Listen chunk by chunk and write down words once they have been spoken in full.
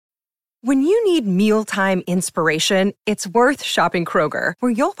When you need mealtime inspiration, it's worth shopping Kroger,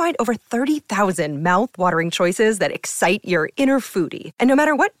 where you'll find over 30,000 mouth-watering choices that excite your inner foodie. And no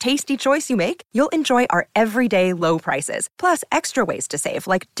matter what tasty choice you make, you'll enjoy our everyday low prices, plus extra ways to save,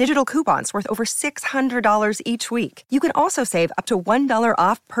 like digital coupons worth over $600 each week. You can also save up to $1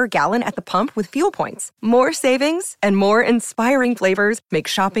 off per gallon at the pump with fuel points. More savings and more inspiring flavors make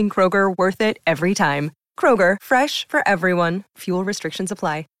shopping Kroger worth it every time. Kroger, fresh for everyone. Fuel restrictions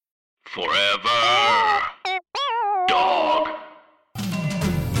apply. Forever Dog.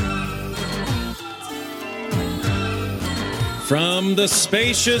 From the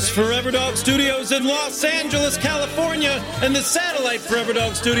spacious Forever Dog Studios in Los Angeles, California, and the satellite Forever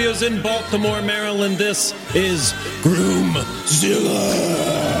Dog Studios in Baltimore, Maryland, this is Groomzilla.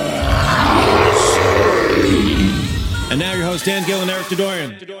 And now your host, Dan Gill and Eric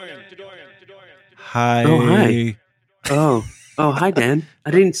Dodorian. Hi. Oh, hi. Oh, hi, Dan. I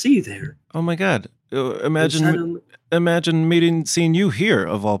didn't see you there. Oh, my God. Imagine seeing you here,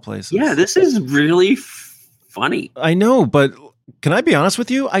 of all places. Yeah, this is really funny. I know, but can I be honest with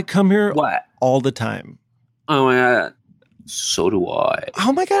you? I come here all the time. Oh, my God. So do I.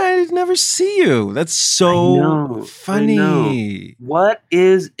 Oh, my God. I never see you. That's so funny. I know. What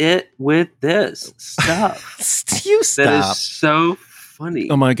is it with this stuff? You stop. That is so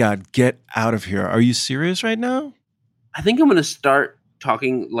funny. Oh, my God. Get out of here. Are you serious right now? I think I'm going to start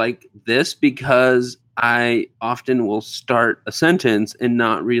talking like this because I often will start a sentence and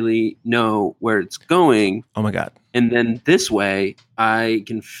not really know where it's going. Oh, my God. And then this way, I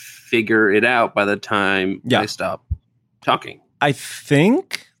can figure it out by the time I stop talking. I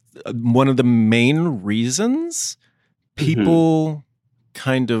think one of the main reasons people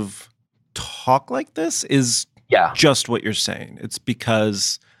kind of talk like this is just what you're saying. It's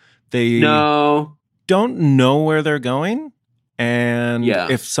because they don't know where they're going. And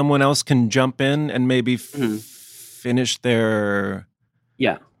if someone else can jump in and maybe finish their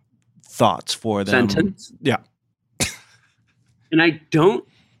thoughts for them. Sentence? Yeah. And I don't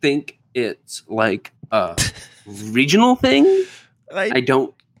think it's like a regional thing. I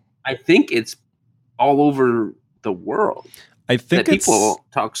think it's all over the world. I think that people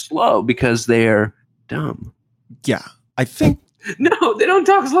talk slow because they're dumb. Yeah. I think No, they don't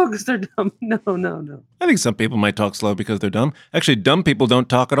talk slow because they're dumb. No. I think some people might talk slow because they're dumb. Actually, dumb people don't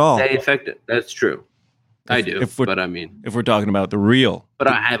talk at all. They affect it. That's true. I do. If we're talking about the real. But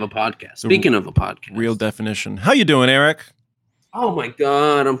I have a podcast. Speaking of a podcast. Real definition. How you doing, Eric? Oh, my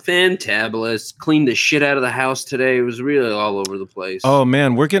God. I'm fantabulous. Cleaned the shit out of the house today. It was really all over the place. Oh,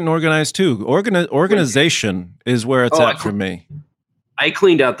 man. We're getting organized, too. Organization is where it's at for me. I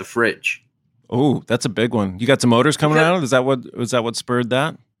cleaned out the fridge. Oh, that's a big one. You got some odors coming out? Is that what spurred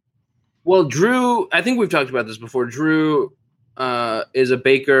that? Well, Drew, I think we've talked about this before. Drew is a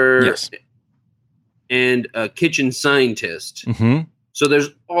baker and a kitchen scientist. Mm-hmm. So there's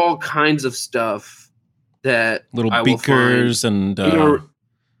all kinds of stuff that little beakers and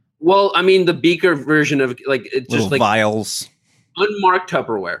well, I mean the beaker version of it's just like vials. Unmarked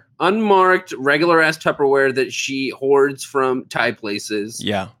Tupperware. Unmarked regular ass Tupperware that she hoards from Thai places.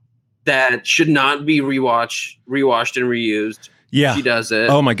 Yeah. That should not be rewashed and reused. Yeah. She does it.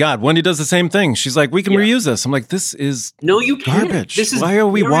 Oh my God. Wendy does the same thing. She's like, we can reuse this. I'm like, this is you can't. Garbage. This is Why are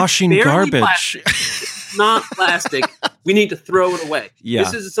we washing garbage? It's not plastic. We need to throw it away. Yeah.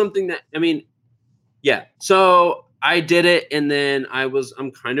 This is something that, So I did it, and then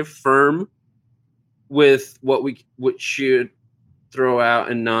I'm kind of firm with what she would throw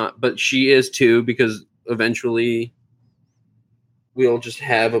out and not, but she is too, because eventually we'll just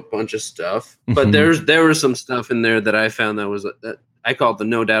have a bunch of stuff. But there was some stuff in there that I found that I call it the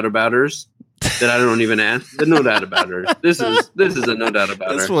no doubt abouters that I don't even ask. The no doubt abouters. This is a no doubt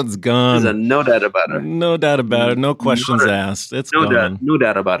about This one's gone. This is a no doubt about it. No doubt about it. No questions asked. It's gone. No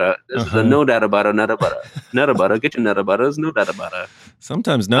doubt about it. This is a no doubt about it. Not about it. Not about it. Get your nut about us. No doubt about it.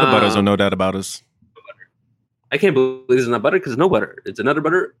 Sometimes nut about us are no doubt about us. I can't believe it's not butter because it's no butter. It's another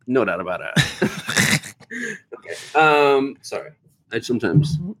butter. No doubt about it. Okay. Sorry.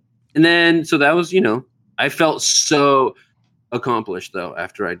 And then, so that was, I felt so accomplished though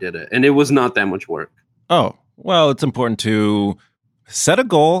after I did it, and it was not that much work. Oh, well, it's important to set a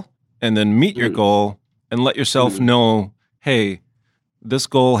goal and then meet your goal and let yourself know, hey, this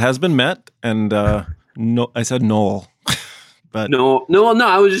goal has been met. And no, I said Noel, but no.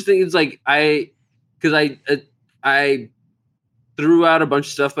 I was just thinking, it's like I threw out a bunch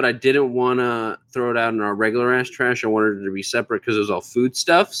of stuff, but I didn't want to throw it out in our regular ass trash. I wanted it to be separate because it was all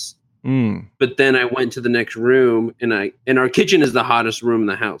foodstuffs. But then I went to the next room, and our kitchen is the hottest room in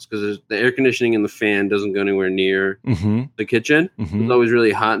the house because the air conditioning and the fan doesn't go anywhere near the kitchen. It's always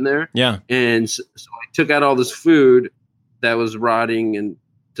really hot in there. Yeah. And so I took out all this food that was rotting and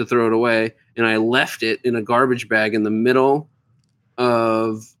to throw it away, and I left it in a garbage bag in the middle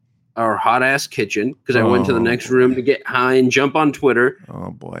of our hot ass kitchen because I went to the next room to get high and jump on Twitter.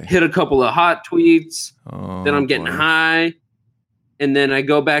 Oh boy. Hit a couple of hot tweets. Then I'm getting high. And then I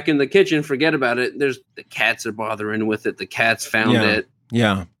go back in the kitchen, forget about it. The cats are bothering with it. The cats found it.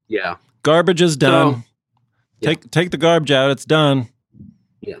 Yeah. Yeah. Garbage is done. So, take the garbage out. It's done.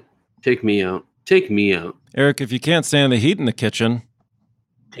 Yeah. Take me out. Take me out. Eric, if you can't stand the heat in the kitchen,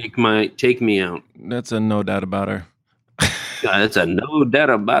 take me out. That's a no doubt about her. That's a no doubt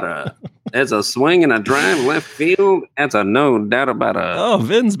about her. That's a swing and a drive left field. That's a no doubt about her. Oh,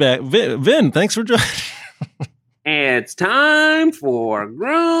 Vin's back. Vin, thanks for joining. It's time for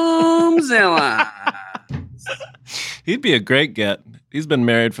Groomzilla. He'd be a great get. He's been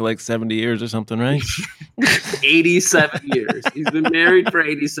married for like 70 years or something, right? 87 years. He's been married for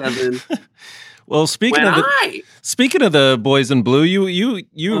 87. Well, speaking of the boys in blue,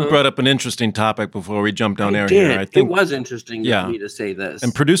 you brought up an interesting topic before we jumped down air here. I think it was interesting for me to say this.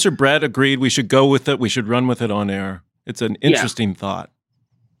 And producer Brett agreed we should go with it. We should run with it on air. It's an interesting thought.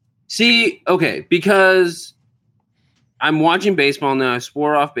 See, okay, because I'm watching baseball now. I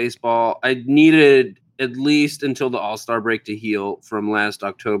swore off baseball. I needed at least until the All-Star break to heal from last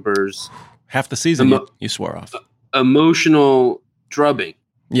October's half the season. You swore off emotional drubbing.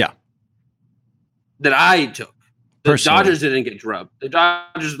 Yeah, that I took. The personally. Dodgers didn't get drubbed. The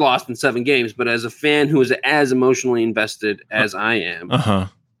Dodgers lost in 7 games, but as a fan who is as emotionally invested as I am,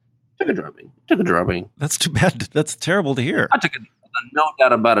 took a drubbing. That's too bad. That's terrible to hear. I took a no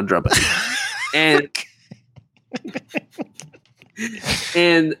doubt about a drubbing, and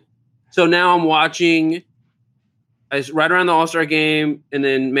so now I'm watching. Right around the All-Star game, and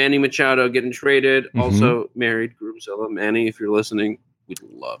then Manny Machado getting traded. Also married, Groomzilla. Manny, if you're listening, we'd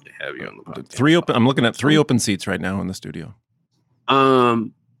love to have you on the podcast. I'm looking at 3 open seats right now in the studio.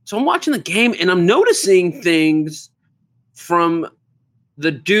 So I'm watching the game, and I'm noticing things from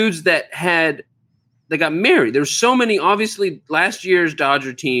the dudes that got married. There's so many. Obviously, last year's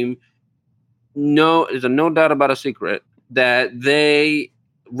Dodger team. There's no doubt about a secret that they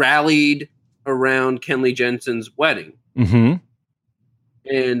rallied around Kenley Jensen's wedding. And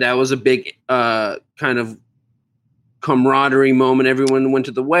that was a big kind of camaraderie moment. Everyone went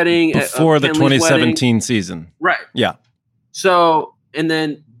to the wedding. Before the 2017 season. Right. Yeah. So, and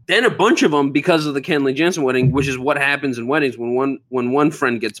then a bunch of them, because of the Kenley Jensen wedding, which is what happens in weddings when one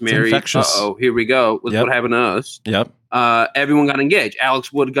friend gets married. Here we go. With what happened to us. Yep. Everyone got engaged.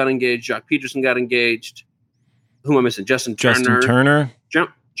 Alex Wood got engaged. Jock Peterson got engaged. Who am I missing? Justin Turner.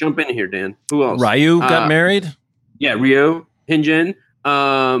 Jump in here, Dan. Who else? Ryu got married? Yeah, Ryu, Hyunjin.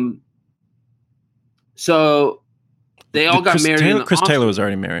 So they all got married. Chris Taylor was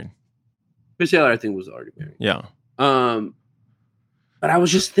already married. Chris Taylor, I think, was already married. Yeah. But I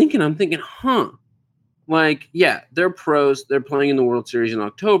was just thinking, like, yeah, they're pros. They're playing in the World Series in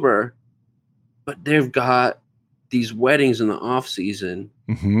October, but they've got these weddings in the off season,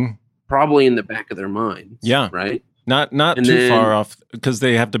 probably in the back of their minds. Yeah. Right. Not too far off, because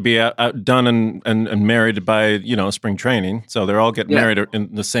they have to be done and married by, spring training. So they're all getting married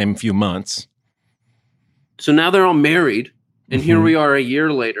in the same few months. So now they're all married, and here we are a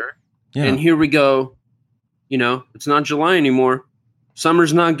year later, and here we go. It's not July anymore.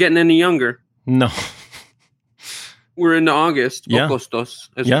 Summer's not getting any younger. No. We're into August. Augustos,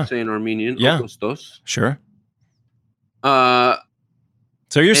 as we say in Armenian. Augustos. Sure.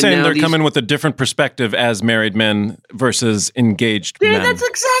 So you're saying they're coming with a different perspective as married men versus engaged men. That's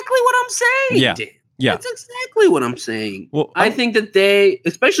exactly what I'm saying. Yeah. Yeah. That's exactly what I'm saying. Well, I think that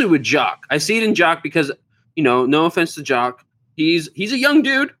especially with Jock, I see it in Jock because, no offense to Jock, he's a young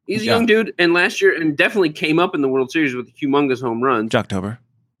dude. He's a young dude. And last year, and definitely came up in the World Series with humongous home runs. Jocktober.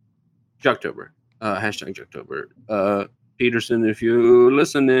 Hashtag Jocktober. Peterson, if you're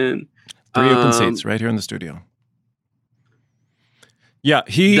listening. 3 open seats right here in the studio. Yeah,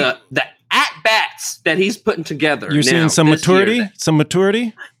 the at-bats that he's putting together. You're seeing some maturity? Some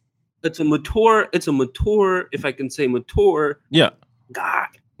maturity? It's a mature, if I can say mature. Yeah. God.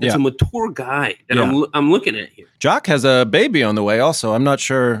 It's a mature guy that I'm looking at here. Jock has a baby on the way also. I'm not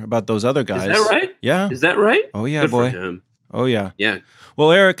sure about those other guys. Is that right? Yeah. Is that right? Oh, yeah, Good boy. for him. Oh, yeah. Yeah.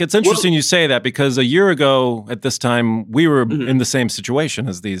 Well, Eric, it's interesting you say that, because a year ago at this time, we were in the same situation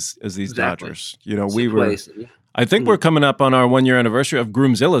as these Dodgers. We were... I think we're coming up on our 1-year anniversary of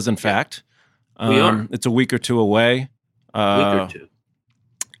Groomzilla's, in fact. We are. It's a week or two away. A week or two.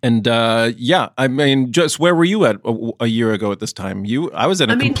 And I mean, just where were you at a year ago at this time? I was in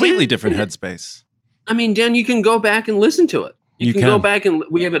a completely different headspace. I mean, Dan, you can go back and listen to it. You can go back and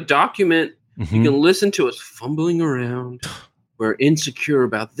we have a document. Mm-hmm. You can listen to us fumbling around. We're insecure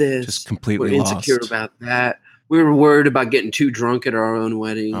about this. Just completely lost. We're insecure about that. We were worried about getting too drunk at our own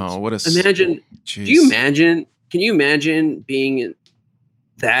weddings. Oh, what a imagine! Geez. Do you imagine? Can you imagine being in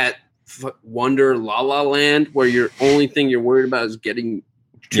that wonder La La Land where your only thing you're worried about is getting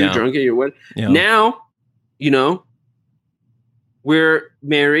too drunk at your wedding? Yeah. Now, we're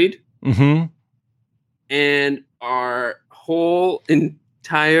married, mm-hmm. and our whole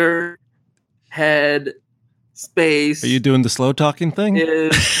entire head space. Are you doing the slow talking thing? Yeah.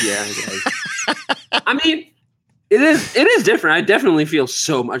 I mean, it is different. I definitely feel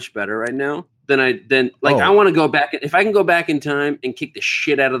so much better right now than I want to go back. If I can go back in time and kick the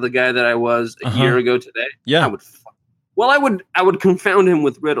shit out of the guy that I was a year ago today, I would. I would confound him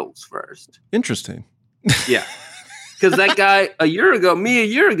with riddles first. Interesting. Yeah, because that guy a year ago,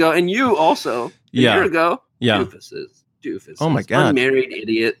 and you also a year ago. Yeah, doofuses. Oh my God, unmarried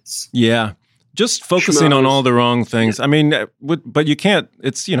idiots. Yeah. Just focusing on all the wrong things. Yeah. I mean, but you can't.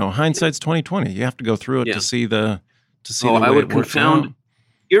 It's hindsight's 20/20. You have to go through it to see the way I would it works out.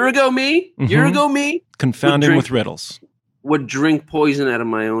 Year ago me, confounding with riddles. Would drink poison out of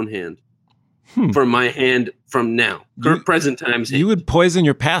my own hand. From my hand from now, present times. You would poison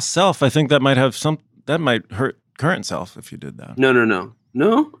your past self. I think that might hurt current self if you did that. No,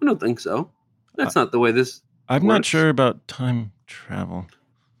 I don't think so. That's not the way this. I'm not sure about time travel.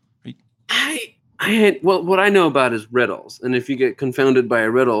 What I know about is riddles, and if you get confounded by a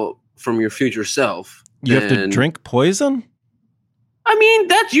riddle from your future self, you have to drink poison. I mean,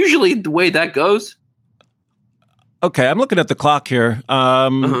 that's usually the way that goes. Okay, I'm looking at the clock here.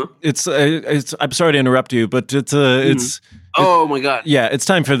 It's I'm sorry to interrupt you, but it's oh my God. Yeah, it's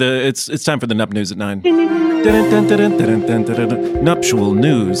time for the Nup News at 9. Nuptial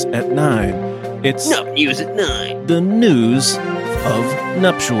News at 9. It's Nup News at 9. The news of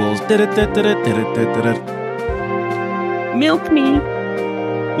nuptials. Milk me.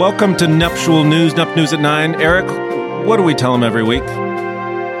 Welcome to Nuptial News, Nup News at 9. Eric, what do we tell them every week?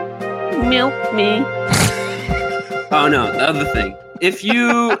 Milk me. Oh no, the other thing. If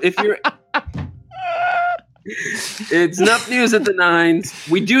you're it's Nup News at the 9s.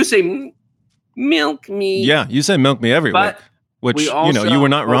 We do say milk me. Yeah, you say milk me every week. Which you were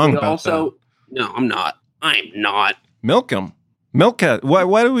not wrong about that. No, I'm not. I'm not. Milk them. Milk cat.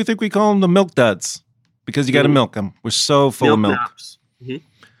 Why do we think we call them the milk duds? Because you got to milk them. We're so full of milk.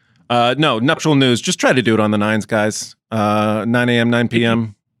 Mm-hmm. No, nuptial news. Just try to do it on the 9s, guys. 9 a.m., 9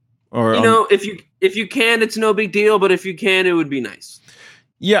 p.m. Or if you can, it's no big deal. But if you can, it would be nice.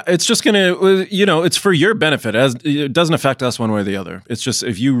 Yeah, it's just gonna. It's for your benefit. As it doesn't affect us one way or the other. It's just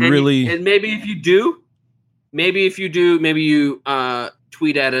if you maybe if you do, maybe you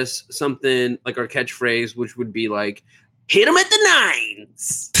tweet at us something like our catchphrase, which would be like, hit them at the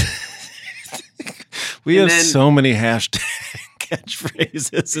 9s. We have so many hashtag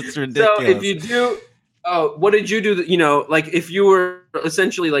catchphrases. It's ridiculous. So if you do, what did you do? Like if you were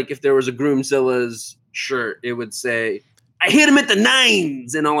essentially like if there was a Groomzilla's shirt, it would say, I hit him at the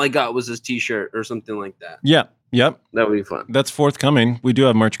 9s, and all I got was his T-shirt or something like that. Yeah. Yep. That would be fun. That's forthcoming. We do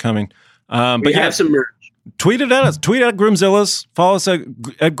have merch coming. But we have some merch. Tweet it at us. Tweet at Groomzilla's. Follow us at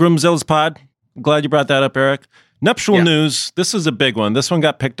Groomzilla's Pod. I'm glad you brought that up, Eric. Nuptial news. This is a big one. This one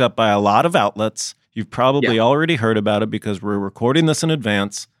got picked up by a lot of outlets. You've probably already heard about it because we're recording this in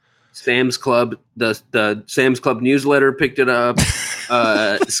advance. Sam's Club, the Sam's Club newsletter picked it up.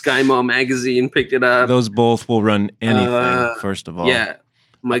 SkyMall magazine picked it up. Those both will run anything, first of all. Yeah.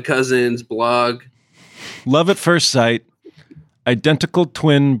 My cousin's blog. Love at first sight. Identical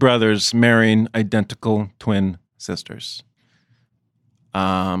twin brothers marrying identical twin sisters.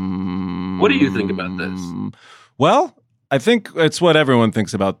 What do you think about this? Well, I think it's what everyone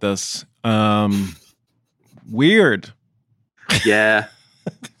thinks about this. Weird. Yeah.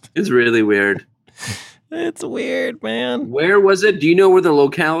 It's really weird. It's weird, man. Where was it? Do you know where the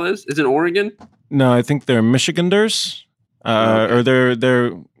locale is? Is it Oregon? No, I think they're Michiganders. Or they're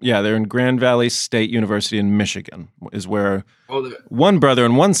in Grand Valley State University in Michigan is where one brother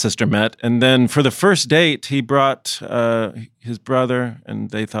and one sister met. And then for the first date, he brought his brother, and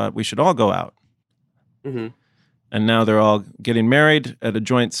they thought we should all go out. Mm-hmm. And now they're all getting married at a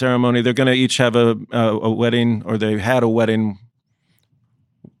joint ceremony. They're going to each have a wedding, or they had a wedding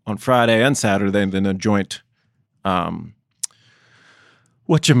on Friday and Saturday, and then a joint party.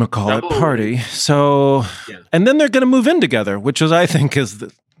 So, and then they're going to move in together, which is, I think,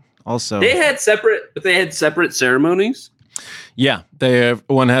 also they had separate ceremonies. Yeah,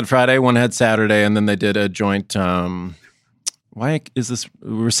 one had Friday, one had Saturday, and then they did a joint. Why is this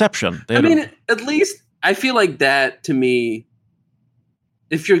reception? At least I feel like that to me.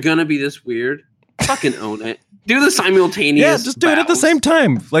 If you're gonna be this weird, fucking own it. Do the simultaneous. Yeah, just do it at the same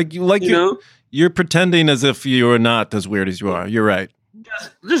time. You're pretending as if you are not as weird as you are. You're right.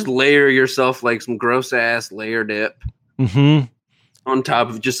 Just layer yourself like some gross ass layer dip. Mm-hmm. On top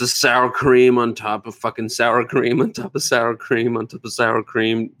of just a sour cream, on top of fucking sour cream, on top of sour cream, on top of sour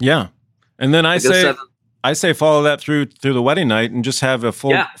cream. Yeah, and then I say follow that through the wedding night and just have a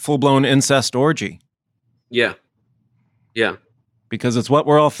full blown incest orgy. Yeah, yeah. Because it's what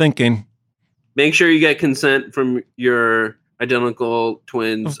we're all thinking. Make sure you get consent from your identical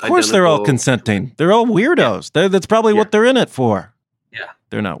twins. Of course, they're all consenting. They're all weirdos. Yeah. That's probably what they're in it for. Yeah,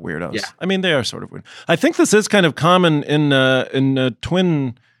 they're not weirdos. Yeah. I mean, they are sort of weird. I think this is kind of common in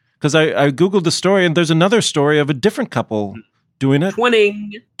twin. Because I googled the story, and there's another story of a different couple doing it.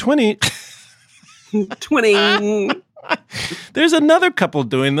 Twinning. There's another couple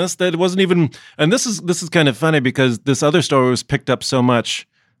doing this that wasn't even, and this is kind of funny because this other story was picked up so much.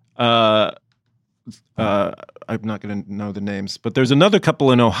 I'm not going to know the names, but there's another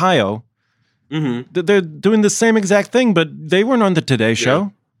couple in Ohio. Mm-hmm. They're doing the same exact thing, but they weren't on the Today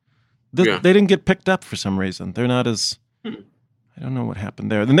Show. They didn't get picked up for some reason. They're not as. I don't know what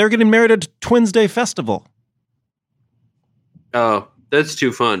happened there. Then they're getting married at Twins Day Festival. Oh, that's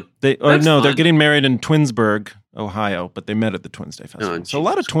too fun. They're getting married in Twinsburg, Ohio, but they met at the Twins Day Festival. So a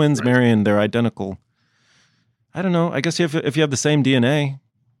lot of twins marrying their identical. I don't know. I guess if you have the same DNA,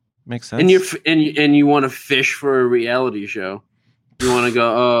 makes sense. And you want to fish for a reality show. You want to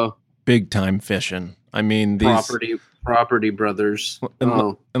go big time fishing. I mean, these property brothers.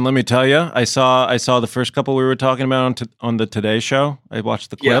 And let me tell you, I saw the first couple we were talking about on the Today Show. I watched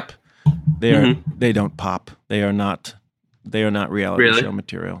the clip. Yeah. They don't pop. They are not reality show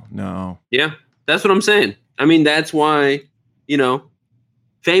material. No. Yeah, that's what I'm saying. I mean, that's why,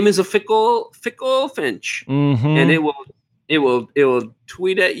 fame is a fickle finch, and it will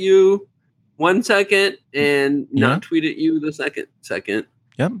tweet at you 1 second and not tweet at you the second.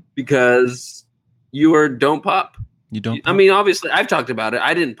 Yep. Because don't pop. You don't. I mean, obviously, I've talked about it.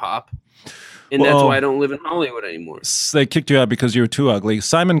 I didn't pop, and that's why I don't live in Hollywood anymore. They kicked you out because you were too ugly.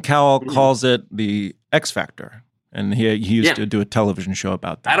 Simon Cowell calls it the X Factor, and he used to do a television show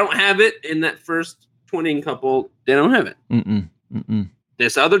about that. I don't have it in that first twinning couple. They don't have it.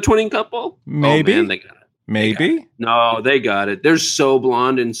 This other twinning couple, maybe they got it. Maybe no, they got it. They're so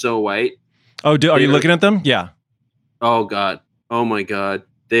blonde and so white. Oh, are you looking at them? Yeah. Oh God. Oh my God.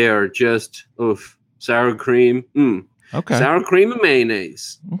 They are just sour cream. Okay. Sour cream and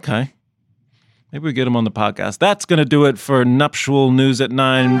mayonnaise. Okay. Maybe we get them on the podcast. That's going to do it for Nuptial News at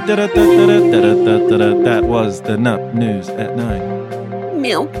 9. That was the Nup News at 9.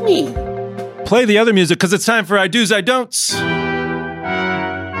 Milk me. Play the other music because it's time for I Do's, I Don'ts.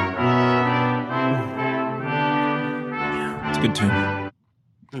 It's a good tune.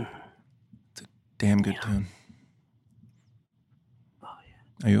 It's a damn good tune. Oh,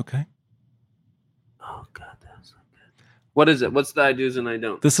 yeah. Are you okay? Oh, God, that's so good. What is it? What's the I Do's and I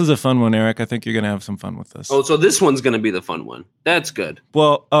Don't? This is a fun one, Eric. I think you're going to have some fun with this. Oh, so this one's going to be the fun one. That's good.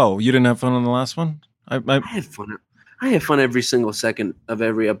 Well, you didn't have fun on the last one? I had fun. I have fun every single second of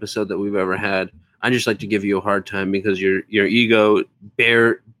every episode that we've ever had. I just like to give you a hard time because your ego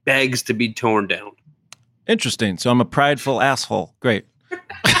begs to be torn down. Interesting. So I'm a prideful asshole. Great.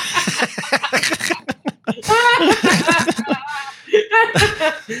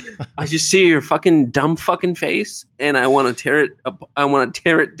 I just see your fucking dumb fucking face, and I want to tear it up. I want to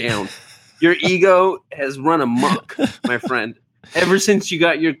tear it down. Your ego has run amok, my friend. Ever since you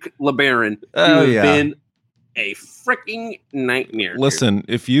got your LeBaron, you have been a freaking nightmare. Listen,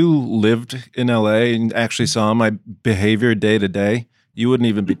 if you lived in LA and actually saw my behavior day to day, you wouldn't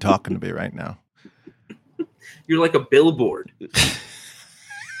even be talking to me right now. You're like a billboard.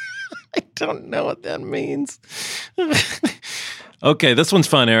 I don't know what that means. Okay, this one's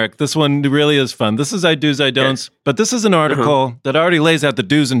fun, Eric. This one really is fun. This is I Do's, I Don'ts, but this is an article that already lays out the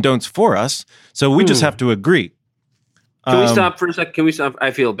do's and don'ts for us, so we just have to agree. Can we stop for a second? Can we stop?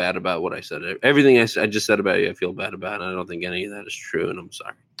 I feel bad about what I said. Everything I just said about you, I feel bad about. I don't think any of that is true, and I'm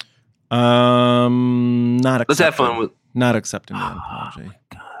sorry. Not. Let's have fun with. Not accepting that apology.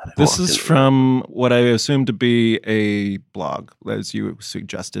 This is from what I assume to be a blog, as you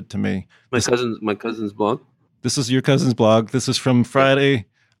suggested to me. My cousin's blog. This is your cousin's blog. This is from Friday,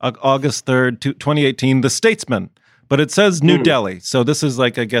 August 3rd, 2018, The Statesman. But it says New Delhi. So this is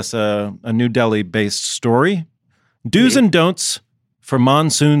like, I guess, a New Delhi-based story. Do's and don'ts for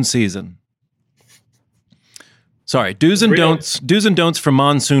monsoon season. Sorry, do's and don'ts. Do's and don'ts for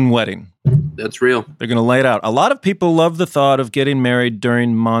monsoon wedding. That's real. They're going to lay it out. A lot of people love the thought of getting married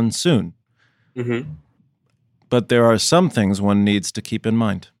during monsoon. Mm-hmm. But there are some things one needs to keep in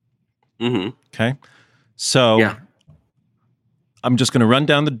mind. Mm-hmm. Okay? So I'm just going to run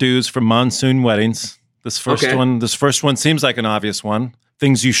down the do's for monsoon weddings. This first one seems like an obvious one.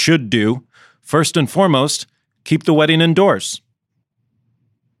 Things you should do. First and foremost, keep the wedding indoors.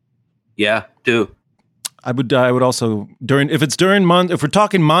 Yeah, do. I would also if we're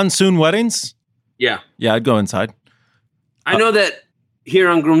talking monsoon weddings, yeah, I'd go inside. I know that here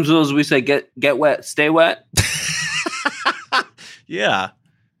on Groomsville we say get wet, stay wet. Yeah,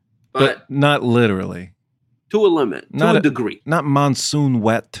 but not literally. To a limit, to a degree. Not monsoon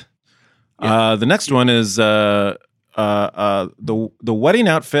wet. Yeah. The next one is the wedding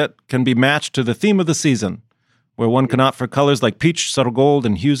outfit can be matched to the theme of the season, where one can opt for colors like peach, subtle gold,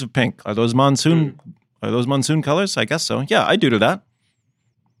 and hues of pink. Are those monsoon colors? I guess so. Yeah, I do that.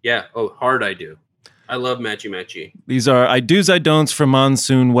 Yeah. Oh, hard I do. I love matchy-matchy. These are I do's, I don'ts for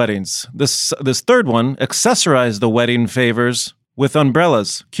monsoon weddings. This third one, accessorize the wedding favors with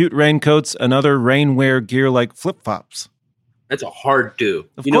umbrellas, cute raincoats, and other rainwear gear like flip-flops. That's a hard do.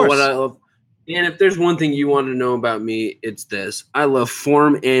 Of course. Know what I love? And if there's one thing you want to know about me, it's this. I love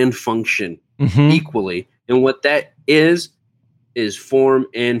form and function equally. And what that is form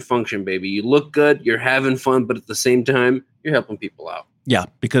and function, baby. You look good, you're having fun, but at the same time, you're helping people out. Yeah,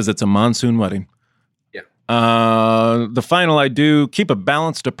 because it's a monsoon wedding. Yeah. The final I do, keep a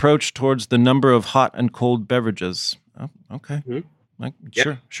balanced approach towards the number of hot and cold beverages. Oh, okay. Mm-hmm.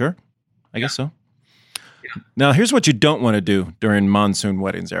 Sure. I guess so. Yeah. Now, here's what you don't want to do during monsoon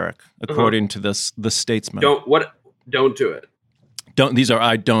weddings, Eric, according to the Statesman. Don't do it. These are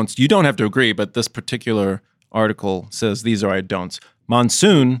I don'ts. You don't have to agree, but this particular article says these are I don'ts.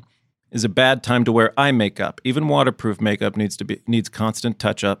 Monsoon is a bad time to wear eye makeup. Even waterproof makeup needs constant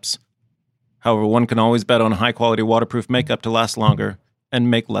touch-ups. However, one can always bet on high-quality waterproof makeup to last longer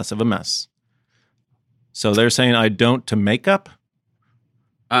and make less of a mess. So they're saying I don't to makeup?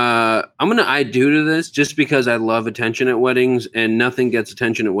 I'm gonna I do to this just because I love attention at weddings, and nothing gets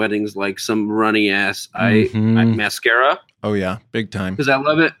attention at weddings like some runny ass eye mascara. Oh yeah, big time. Because I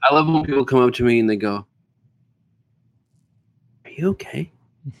love it. I love when people come up to me and they go, "Are you okay?"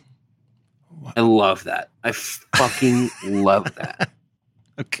 What? I love that. I fucking love that.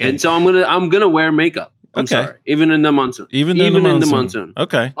 Okay. And so I'm gonna wear makeup. I'm sorry. Even in the monsoon. Even in the monsoon.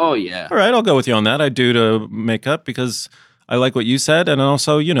 Okay. Oh yeah. All right, I'll go with you on that. I do to makeup because I like what you said, and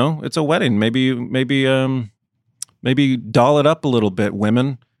also, it's a wedding. Maybe doll it up a little bit,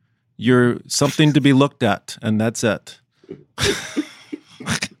 women. You're something to be looked at, and that's it.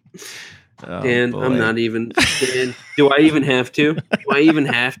 Dan, I'm not even. Dan, do I even have to?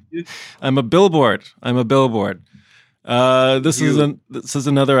 I'm a billboard. This is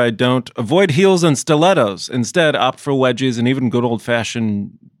another I don't. Avoid heels and stilettos. Instead, opt for wedges and even good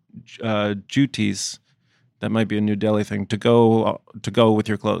old-fashioned jutis. That might be a New Delhi thing to go with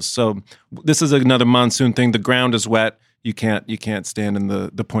your clothes. So this is another monsoon thing. The ground is wet. You can't stand in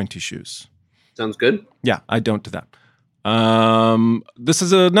the pointy shoes. Sounds good. Yeah, I don't do that. This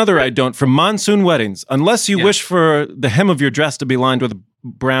is another I don't for monsoon weddings. Unless you wish for the hem of your dress to be lined with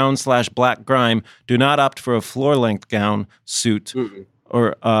brown/black grime, do not opt for a floor-length gown, suit,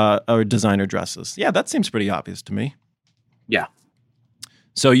 or designer dresses. Yeah, that seems pretty obvious to me. Yeah.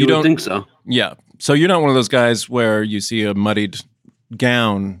 So you don't think so? Yeah. So you're not one of those guys where you see a muddied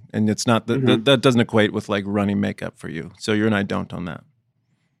gown and it's not that doesn't equate with like runny makeup for you. So you're an I don't on that.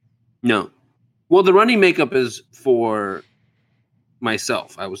 No. Well, the runny makeup is for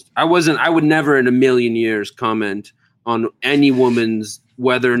myself. I would never in a million years comment on any woman's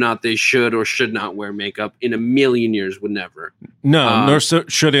whether or not they should or should not wear makeup. In a million years would never. No, nor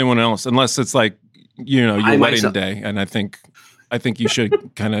should anyone else unless it's like, your wedding day. And I think you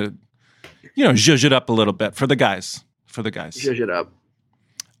should kind of zhuzh it up a little bit for the guys. Zhuzh it up.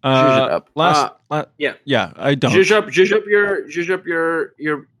 Yeah, I don't. Zhuzh up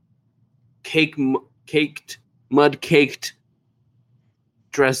your mud caked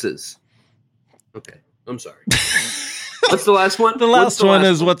dresses. Okay, I'm sorry. What's the last one? The last one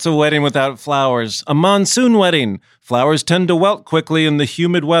is what's a wedding without flowers? A monsoon wedding. Flowers tend to wilt quickly in the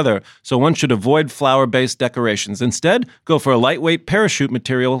humid weather, so one should avoid flower-based decorations. Instead, go for a lightweight parachute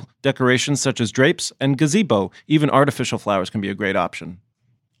material decorations such as drapes and gazebo. Even artificial flowers can be a great option.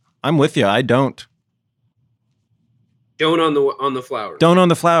 I'm with you. I don't. Don't on the flowers. Don't on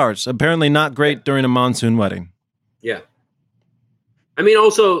the flowers. Apparently not great during a monsoon wedding. Yeah. I mean,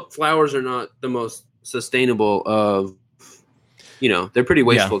 also, flowers are not the most sustainable of they're pretty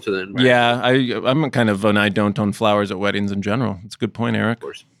wasteful to the environment. Yeah, I'm kind of an I don't own flowers at weddings in general. It's a good point, Eric. Of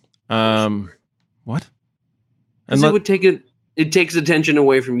course. What? Because it takes attention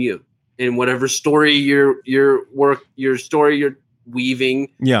away from you and whatever story your story you're weaving.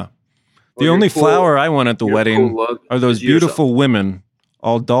 Yeah. The only flower I want at the wedding are those beautiful women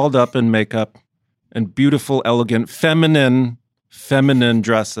all dolled up in makeup and beautiful, elegant, feminine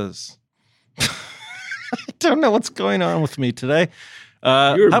dresses. I don't know what's going on with me today.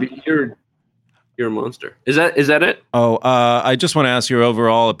 You're a monster. Is that it? Oh, I just want to ask your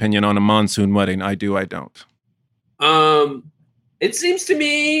overall opinion on a monsoon wedding. I do, I don't. It seems to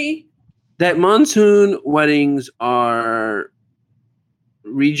me that monsoon weddings are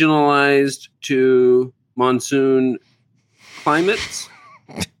regionalized to monsoon climates.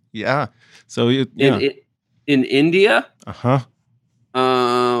 Yeah. So in India.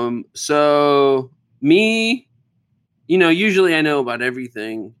 So me, usually I know about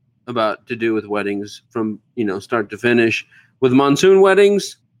everything about to do with weddings from start to finish. With monsoon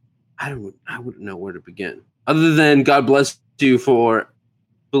weddings, I wouldn't know where to begin. Other than God bless you for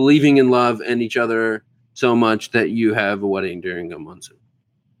believing in love and each other so much that you have a wedding during a monsoon.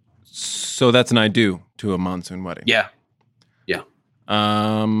 So that's an I do to a monsoon wedding. Yeah.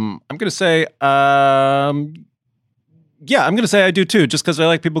 I'm gonna say I'm gonna say I do too, just because I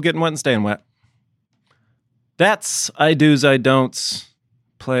like people getting wet and staying wet. That's I do's, I don'ts.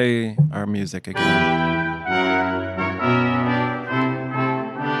 Play our music again.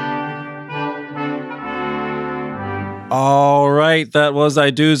 All right, that was I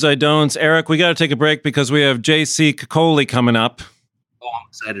do's, I don'ts. Eric, we got to take a break because we have JC Kokoli coming up. Oh, I'm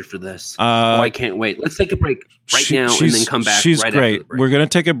excited for this. I can't wait. Let's take a break now and then come back. She's right great. After the break. We're going to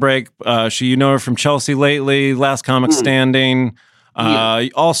take a break. You know her from Chelsea Lately, Last Comic Standing,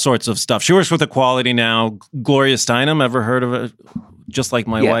 all sorts of stuff. She works with Equality now. Gloria Steinem, ever heard of it? Just like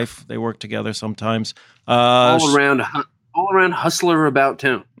my wife, they work together sometimes. All around hustler about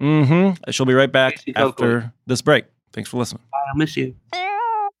town. Mm-hmm. She'll be right back after this break. Thanks for listening. I'll miss you.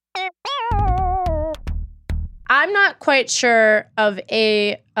 I'm not quite sure of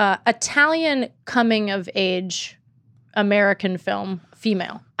a Italian coming of age American film,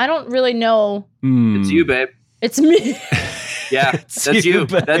 female. I don't really know. It's you, babe. It's me. Yeah, that's you.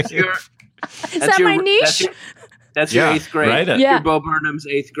 That's your. Is that my niche? That's your 8th grade. Right. Your Bo Burnham's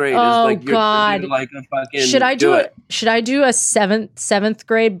 8th grade. Oh, is like God. You're like a fucking. Should I do it? Should I do a seventh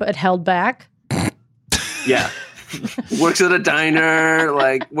grade but held back? Yeah. Works at a diner,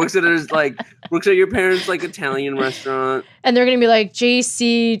 works at your parents' Italian restaurant. And they're gonna be like,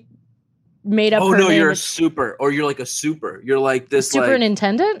 JC made up. Oh her no, name. you're a super, or you're like a super. You're like this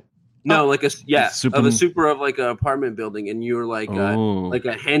superintendent. No, of a super of like an apartment building, and you were like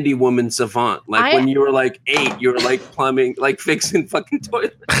a handy woman savant. When you were 8, you were plumbing, fixing fucking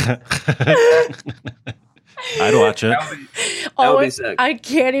toilets. I'd watch it. That would be sick. I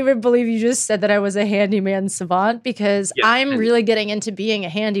can't even believe you just said that I was a handyman savant because I'm really getting into being a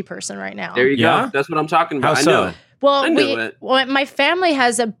handy person right now. There you go. That's what I'm talking about. How so? I know. Well, my family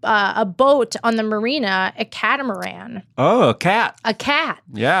has a boat on the marina, a catamaran. Oh, a cat. A cat.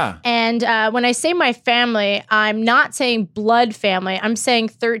 Yeah. And when I say my family, I'm not saying blood family. I'm saying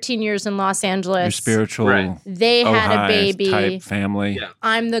 13 years in Los Angeles. Your spiritual. Right. They had a baby. Type family. Yeah.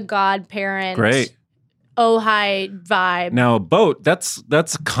 I'm the godparent. Great. Ojai vibe. Now a boat, that's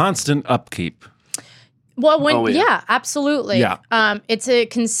constant upkeep. Well, yeah, absolutely. Yeah. It's a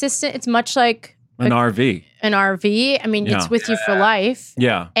consistent. It's much like an RV. An RV. I mean, it's with you for life.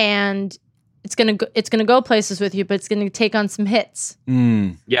 Yeah. And it's gonna go places with you, but it's gonna take on some hits.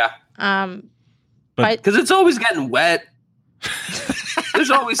 Yeah. Because it's always getting wet.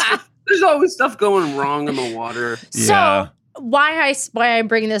 There's always stuff going wrong in the water. So why I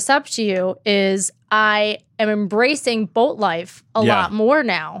bring this up to you is I am embracing boat life a lot more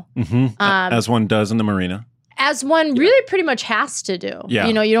now. Mm-hmm. As one does in the marina. As one really pretty much has to do. Yeah.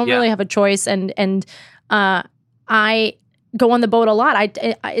 You don't really have a choice. And I go on the boat a lot.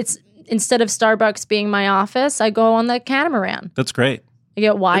 It's instead of Starbucks being my office, I go on the catamaran. That's great. I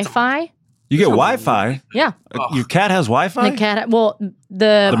get Wi-Fi. You get Wi-Fi? Yeah. Your cat has Wi-Fi? The cat. Well,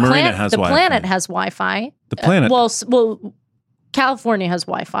 the marina has Wi-Fi. Planet has Wi-Fi. The planet. Well, California has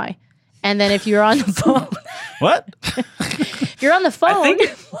Wi-Fi. And then if you're on the phone, what? If you're on the phone,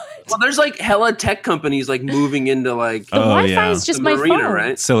 well, there's hella tech companies moving into the Wi-Fi is just my marina, phone,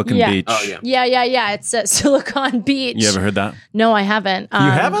 right? Silicon Beach. Oh yeah. Yeah. It's at Silicon Beach. You ever heard that? No, I haven't. You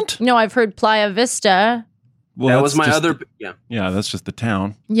haven't? No, I've heard Playa Vista. Well, that was my other. Yeah, that's just the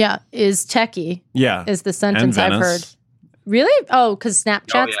town. Yeah, is techie. Yeah, is the sentence I've heard. Really? Oh, because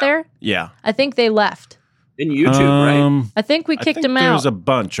Snapchat's there. Yeah, I think they left. in YouTube, right? I think we kicked him out. There's a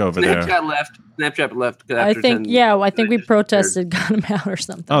bunch over there. Snapchat left. I think, I think we protested, got him out or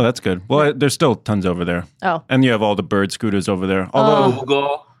something. Oh, that's good. Well, there's still tons over there. Oh. And you have all the bird scooters over there.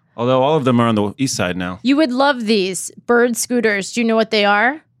 Although all of them are on the east side now. You would love these bird scooters. Do you know what they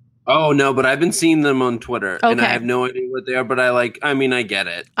are? Oh, no, but I've been seeing them on Twitter, and I Okay. have no idea what they are, but I get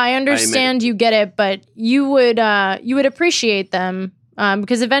it. I understand you get it, but you would appreciate them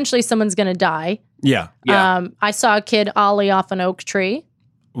because eventually someone's going to die. Yeah. I saw a kid ollie off an oak tree.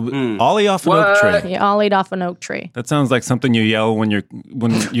 Ollie off an oak tree. He ollied off an oak tree. That sounds like something you yell when you're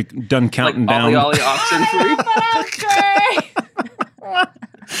done counting down. Ollie oxen free.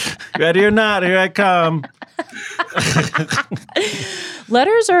 Ready or not, here I come.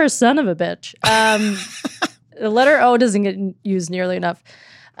 Letters are a son of a bitch. The letter O doesn't get used nearly enough.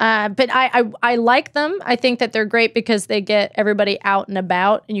 But I like them. I think that they're great because they get everybody out and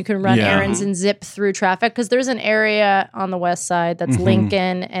about, and you can run errands and zip through traffic. Because there's an area on the west side that's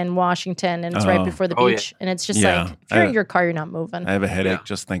Lincoln and Washington, and it's right before the beach. And it's just like, if you're in your car, you're not moving. I have a headache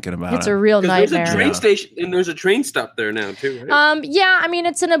just thinking about it. It's a real nightmare. There's a train station, and there's a train stop there now, too, right? Yeah, I mean,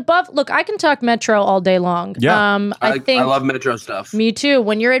 it's an above. Look, I can talk Metro all day long. Yeah. I think I love Metro stuff. Me too.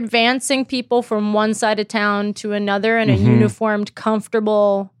 When you're advancing people from one side of town to another in a uniformed,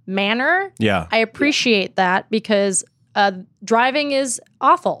 comfortable manner, I appreciate that because driving is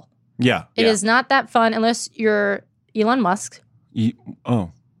awful. Yeah. It is not that fun unless you're Elon Musk. You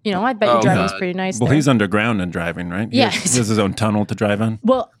know, I bet your driving's pretty nice. Well, there. he's underground and driving, right? Yeah. He has his own tunnel to drive in.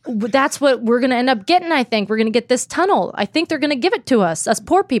 Well, that's what we're going to end up getting, I think. We're going to get this tunnel. I think they're going to give it to us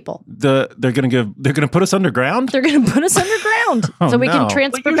poor people. They're going to put us underground? They're going to put us underground so we can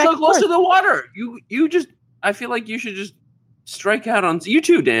transfer you're back so and close forth. to the water. You just, I feel like you should just strike out on, you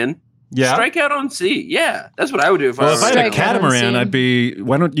too, Dan. Yeah. Strike out on sea. Yeah. That's what I would do if I Well, were if I had a catamaran,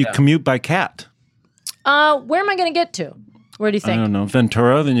 why don't you commute by cat? Where am I going to get to? Where do you think? I don't know.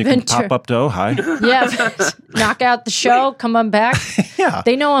 Ventura, then you can pop up to Ojai. Yeah, knock out the show, come on back. Yeah.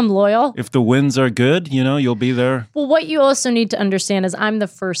 They know I'm loyal. If the winds are good, you'll be there. Well, what you also need to understand is I'm the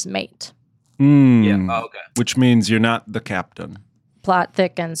first mate. Yeah. Oh, okay. Which means you're not the captain. Plot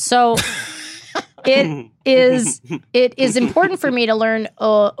thickens. So it is important for me to learn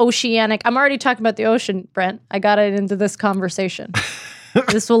oceanic. I'm already talking about the ocean, Brent. I got it into this conversation.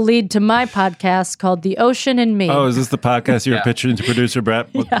 This will lead to my podcast called The Ocean and Me. Oh, is this the podcast you were pitching to producer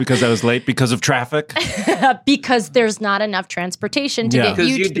Brett because I was late because of traffic? Because there's not enough transportation to get because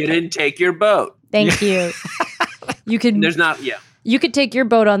you. You didn't take your boat. Thank you. You could. There's not. Yeah. You could take your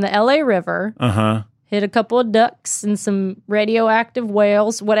boat on the LA River. Uh-huh. Hit a couple of ducks and some radioactive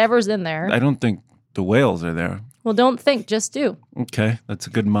whales, whatever's in there. I don't think the whales are there. Well, don't think, just do. Okay, that's a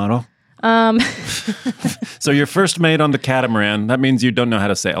good model. So you're first mate on the catamaran. That means you don't know how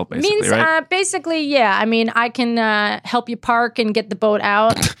to sail, basically, right? Basically, yeah. I mean, I can help you park and get the boat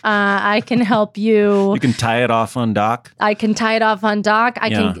out. I can help you. You can tie it off on dock. I can tie it off on dock. I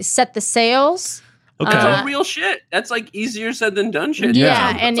can set the sails. Okay. That's all real shit. That's like easier said than done shit.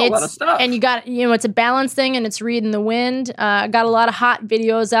 Yeah, That's and a lot of stuff. and you got it's a balance thing, and it's reading the wind. I got a lot of hot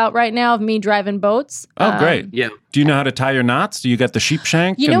videos out right now of me driving boats. Oh, great. Yeah. Do you know how to tie your knots? Do you got the sheep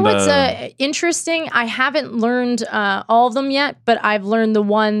shank? You know what's interesting? I haven't learned all of them yet, but I've learned the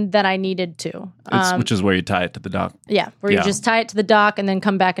one that I needed to. Which is where you tie it to the dock. Yeah, where you just tie it to the dock and then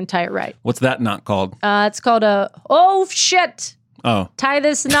come back and tie it right. What's that knot called? It's called oh shit. Oh. Tie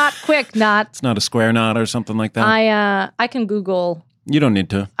this knot quick knot. It's not a square knot or something like that? I can Google. You don't need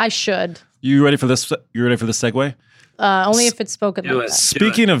to. I should. You ready for this? You ready for the segue? Only if it's spoken like that.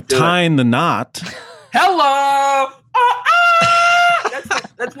 Speaking of tying the knot. Hello!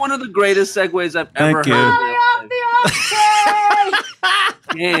 That's one of the greatest segues I've ever heard.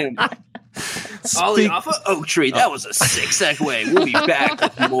 Damn. Ollie off an oak tree. That was a sick segue. We'll be back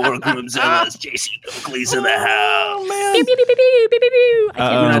with more Groomzilla's. JC Oakley's in the house. Beep, beep, beep, beep, beep, beep, beep, beep.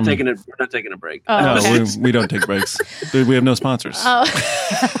 We're not taking a break. Oh, okay. No, we don't take breaks. We have no sponsors. No.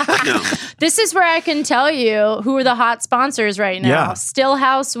 This is where I can tell you who are the hot sponsors right now. Yeah.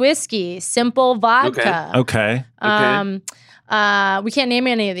 Stillhouse Whiskey, Simple Vodka. Okay. We can't name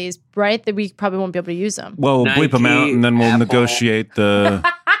any of these, right? That we probably won't be able to use them. Well, we'll bleep them out, and then we'll Apple. negotiate the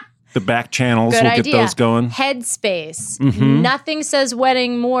back channels. Good we'll idea. get those going. Headspace. Mm-hmm. Nothing says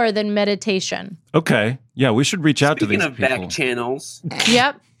wedding more than meditation. Okay. Yeah, we should reach out to these Speaking of people. back channels.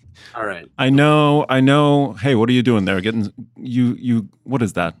 Yep. All right. I know. Hey, what are you doing there? Getting you what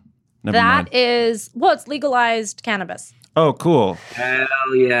is that? Never mind. That is, it's legalized cannabis. Oh, cool. Hell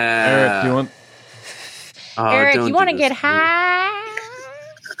yeah. Eric, you want Eric, don't you do want to this get to me. high?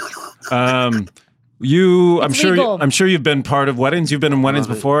 I'm legal. sure you've been part of weddings. You've been in weddings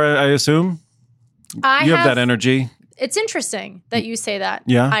before, I assume. You have that energy. It's interesting that you say that.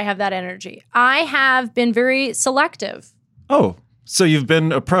 Yeah. I have that energy. I have been very selective. Oh, so you've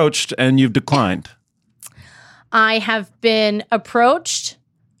been approached and you've declined. I have been approached,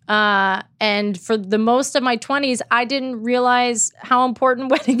 and for the most of my 20s, I didn't realize how important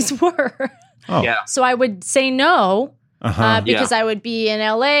weddings were. Oh. Yeah. So I would say no Uh-huh. because I would be in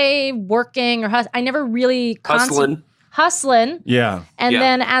LA working or I never really hustling. Yeah. And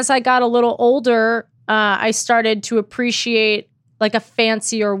then as I got a little older, I started to appreciate like a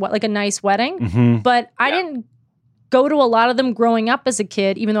fancy or like a nice wedding. Mm-hmm. But I didn't go to a lot of them growing up as a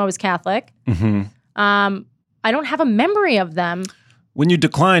kid, even though I was Catholic. Mm-hmm. I don't have a memory of them. When you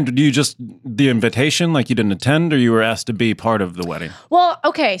declined, do you just the invitation, like you didn't attend, or you were asked to be part of the wedding? Well,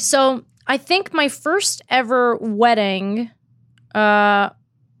 okay, so I think my first ever wedding,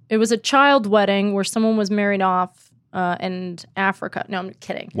 it was a child wedding where someone was married off in Africa. No, I'm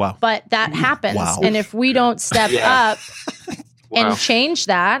kidding. But But that happens. Wow. And if we don't step up Wow. and change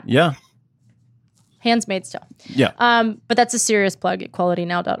that, yeah, hands made still. yeah. But that's a serious plug,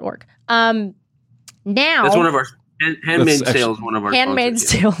 equalitynow.org. Now, That's one of our handmade That's sales. One of our Handmaid's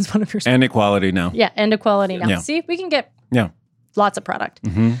sponsors, Tale is one of your And equality now. Yeah, and equality now. Yeah. See, we can get Yeah. lots of product.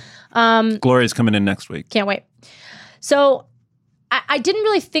 Mm-hmm. Gloria's coming in next week. Can't wait. So I didn't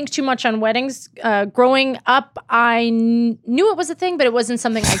really think too much on weddings. Growing up, I knew it was a thing, but it wasn't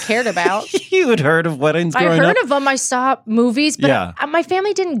something I cared about. You had heard of weddings I growing heard up? of them. I saw movies, but Yeah. my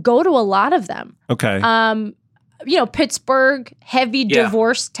family didn't go to a lot of them. Okay. Pittsburgh, heavy Yeah.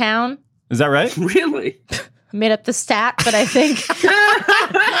 divorce town. Is that right? Really? I made up the stat, but I think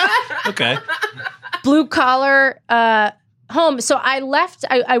Okay. blue collar home. So I left.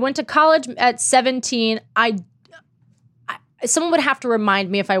 I went to college at 17. Someone would have to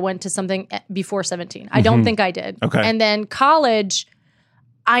remind me if I went to something before 17. I don't think I did. Okay. And then college,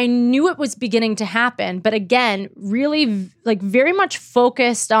 I knew it was beginning to happen, but again, really like very much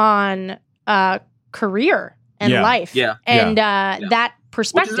focused on career and Yeah. life. Yeah. And that Which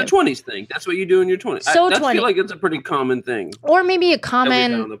perspective. is a 20s thing. That's what you do in your 20s. So I 20. feel like it's a pretty common thing or maybe a that we found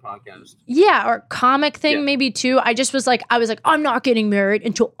on common, the podcast. or comic thing Yeah. maybe too. I was like, I'm not getting married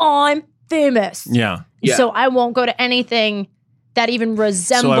until I'm famous. Yeah. Yeah. So I won't go to anything that even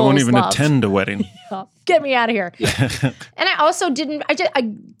resembles So I won't even love. attend a wedding. Get me out of here. And I also didn't, I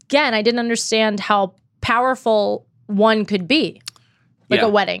didn't understand how powerful one could be. Like Yeah. a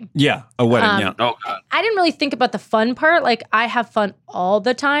wedding. Yeah. A wedding. Yeah. Oh, God. I didn't really think about the fun part. Like I have fun all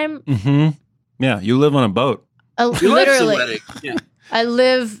the time. Mm-hmm. Yeah. You live on a boat. You like some Literally. weddings. Yeah. I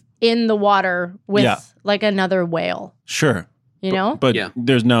live in the water with Yeah. like another whale, Sure. you know? But Yeah.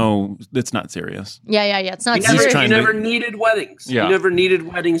 it's not serious. Yeah. It's not You He's never, serious. trying you to- never needed weddings. Yeah. You never needed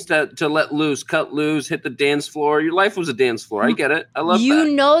weddings to let loose, cut loose, hit the dance floor. Your life was a dance floor. I get it. I love You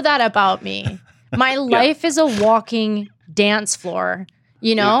that. know that about me. My life is a walking dance floor,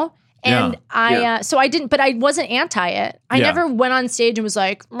 you know? And Yeah. so I didn't, but I wasn't anti it. I Yeah. never went on stage and was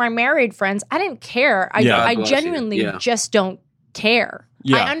like, my married friends. I didn't care. Yeah. I God bless you. genuinely Yeah. just don't care.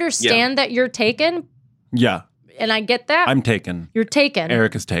 Yeah. I understand that you're taken, Yeah. and I get that. I'm taken. You're taken.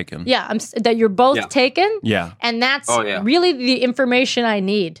 Eric is taken. Yeah, that you're both Yeah. taken. Yeah. And that's Oh, yeah. really the information I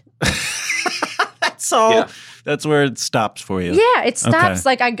need. So Yeah. that's where it stops for you. Yeah, it stops. Okay.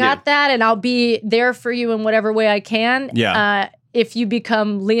 Like I got that, and I'll be there for you in whatever way I can. Yeah. If you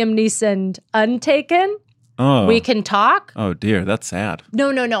become Liam Neeson untaken, Oh. we can talk. Oh dear, that's sad.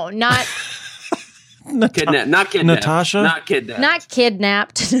 No, not Not kidnapped. Natasha? Not kidnapped. not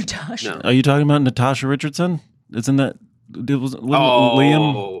kidnapped, Natasha. No. Are you talking about Natasha Richardson? Isn't that wasn't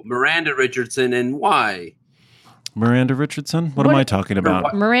Liam Miranda Richardson, and why? Miranda Richardson? What am I talking about?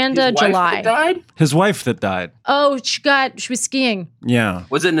 What? Miranda His wife July. that died? His wife that died. Oh, she was skiing. Yeah.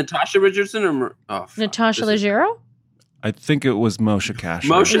 Was it Natasha Richardson or Natasha Leggero? I think it was Moshe Kasher.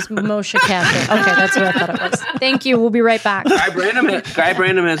 Moshe. It was Moshe Kasher. Okay, that's what I thought it was. Thank you. We'll be right back. Guy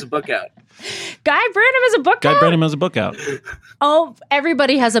Branum has a book out. Guy Branum has a book Guy out? Branum has a book out. Oh,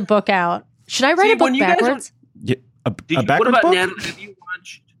 everybody has a book out. Should I write See, a book when you guys backwards? Yeah, a What backwards about book? Natalie? Have you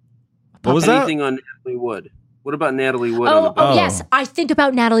watched What was that? anything on Natalie Wood? What about Natalie Wood? on the Oh, book? yes. I think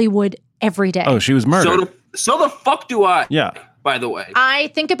about Natalie Wood every day. Oh, she was murdered. So the fuck do I? Yeah. By the way, I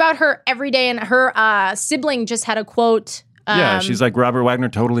think about her every day, and her sibling just had a quote. Yeah, she's like Robert Wagner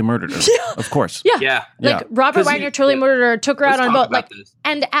totally murdered her. Of course. Yeah. yeah. Like Yeah. Robert 'Cause Wagner totally murdered her, took her out Let's on a talk boat. Like, about this.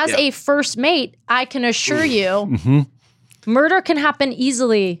 and as Yeah. a first mate, I can assure you, Mm-hmm. murder can happen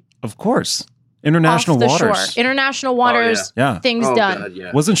easily Of course. International off the waters. shore. International waters, Yeah. things Oh, done. God,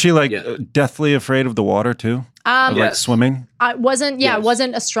 yeah. Wasn't she like Yeah. deathly afraid of the water too? Of, like Yes. swimming? I wasn't. Yeah, I Yes.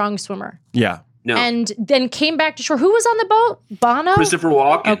 wasn't a strong swimmer. Yeah. No. And then came back to shore. Who was on the boat? Bono? Christopher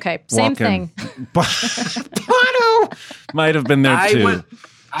Walken. Okay, same Walken. thing. Bono might have been there too.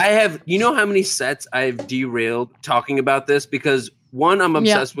 I have, you know how many sets I've derailed talking about this? Because one, I'm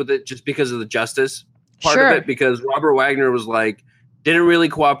obsessed with it just because of the justice part of it, because Robert Wagner was like, didn't really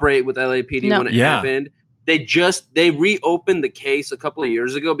cooperate with LAPD when it happened. They reopened the case a couple of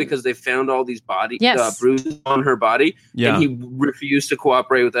years ago because they found all these bruises on her body, and he refused to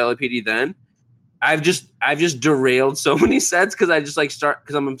cooperate with LAPD then. I've just derailed so many sets because I just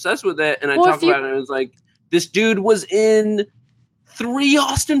because I'm obsessed with it, and I talk about it, and it was like, this dude was in 3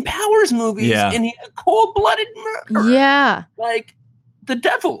 Austin Powers movies, and he's a cold-blooded murderer. Yeah. Like the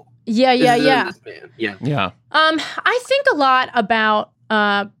devil. Yeah. This man. Yeah. I think a lot about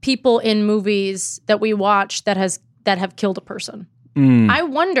people in movies that we watch that have killed a person. I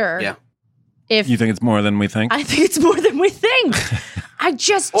wonder if you think it's more than we think. I think it's more than we think. I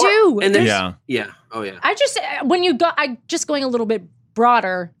just do. And Oh yeah. I just just going a little bit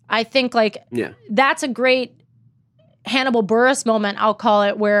broader. I think that's a great Hannibal Buress moment, I'll call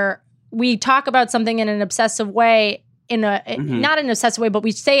it, where we talk about something in an obsessive way, not in an obsessive way, but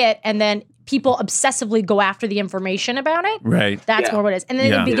we say it and then people obsessively go after the information about it. Right. That's more what it is. And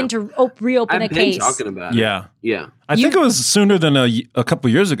then they begin to reopen a case. I've been talking about it. Yeah. I think it was sooner than a couple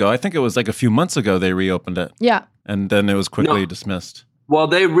years ago. I think it was like a few months ago they reopened it. Yeah. And then it was quickly dismissed. Well,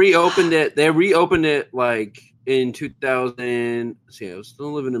 they reopened it. They reopened it like in 2000. See, I was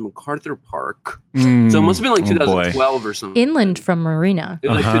still living in MacArthur Park. So it must have been like 2012 or something. Inland from Marina. It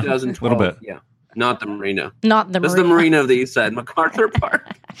was like 2012. A little bit. Yeah. Not the Marina. That's the Marina of the East Side, MacArthur Park.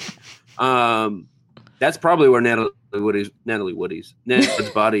 That's probably where Natalie Woody's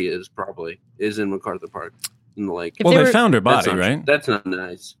body is in MacArthur Park in the lake. Well, they found her body, right? That's not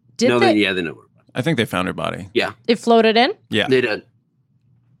nice. They know her body. I think they found her body. Yeah. It floated in? Yeah. They did.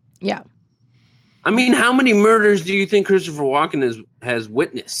 Yeah. I mean, how many murders do you think Christopher Walken has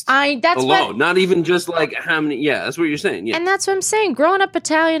witnessed? Alone. Not even just like how many. Yeah, that's what you're saying. Yeah. And that's what I'm saying. Growing up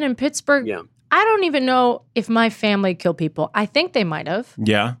Italian in Pittsburgh, I don't even know if my family killed people. I think they might have.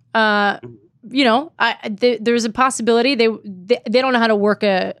 Yeah. There's a possibility they don't know how to work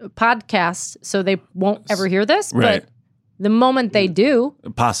a podcast, so they won't ever hear this. Right. But the moment they do, a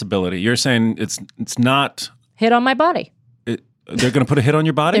possibility. You're saying it's not hit on my body. They're going to put a hit on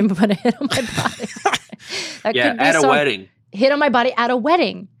your body? They're going to put a hit on my body. At a wedding. Hit on my body at a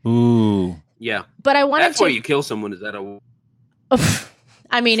wedding. Ooh. Yeah. But I wanted That's why you kill someone is at a...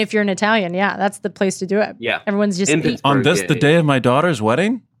 I mean, if you're an Italian, that's the place to do it. Yeah. Everyone's just... On the day of my daughter's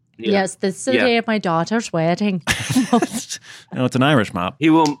wedding? Yeah. Yes, this is the day of my daughter's wedding. It's an Irish mop. He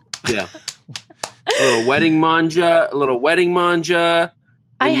will... Yeah. A little wedding manja.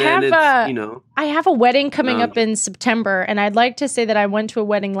 I have a wedding coming up in September, and I'd like to say that I went to a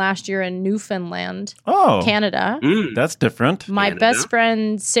wedding last year in Newfoundland, Canada. That's different. My best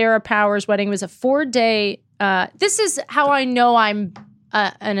friend Sarah Powers' wedding was a 4-day. This is how I know I'm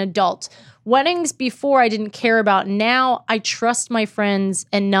an adult. Weddings before I didn't care about. Now I trust my friends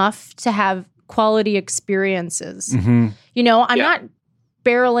enough to have quality experiences. Mm-hmm. I'm not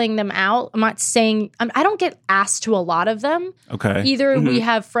barreling them out. I'm not saying I don't get asked to a lot of them. Okay. Either we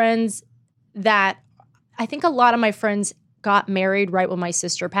have friends that I think a lot of my friends got married right when my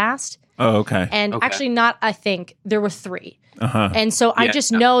sister passed. Oh, okay. And actually not, I think there were 3. Uh-huh. And so I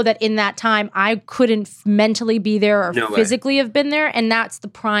just know that in that time I couldn't mentally be there or physically have been there. And that's the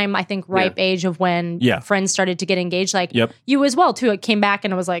prime, I think, ripe age of when friends started to get engaged. Like you as well too. It came back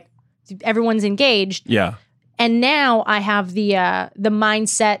and it was like, everyone's engaged. Yeah. And now I have the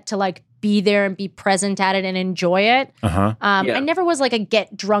mindset to like be there and be present at it and enjoy it. Uh-huh. I never was like a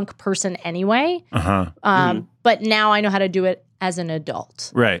get drunk person anyway. Uh-huh. But now I know how to do it as an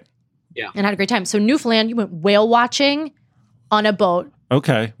adult. Right. Yeah. And had a great time. So Newfoundland, you went whale watching on a boat.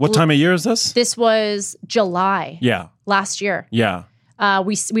 Okay. What time of year is this? This was July. Yeah. Last year. Yeah.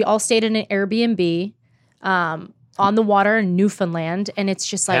 We all stayed in an Airbnb. On the water in Newfoundland, and it's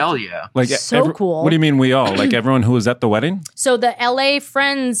just like hell yeah, like so cool. What do you mean we all? Like everyone who was at the wedding? So the LA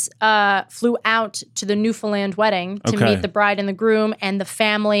friends flew out to the Newfoundland wedding to meet the bride and the groom and the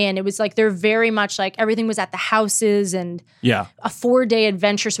family, and it was like they're very much like everything was at the houses and a 4-day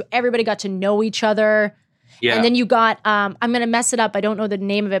adventure, so everybody got to know each other. Yeah, and then you got I'm gonna mess it up. I don't know the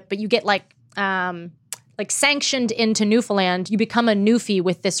name of it, but you get like sanctioned into Newfoundland, you become a Newfie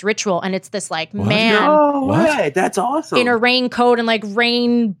with this ritual, and it's this like man. No way, that's awesome. In a raincoat and like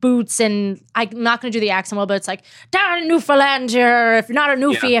rain boots, and I'm not going to do the accent well, but it's like down in Newfoundland, if you're not a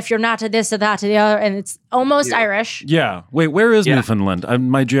Newfie, if you're not a this or that or the other, and it's almost Irish. Yeah. Wait, where is Newfoundland?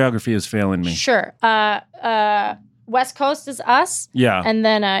 My geography is failing me. Sure. West Coast is us. Yeah. And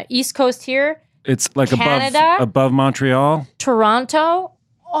then East Coast here It's like Canada, above Montreal, Toronto,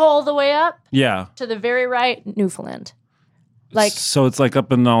 all the way up yeah, to the very right, Newfoundland. Like, so it's like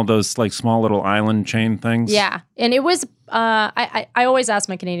up in all those like small little island chain things. yeah, and it was. I always ask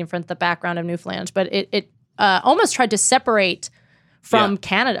my Canadian friends the background of Newfoundland, but it almost tried to separate from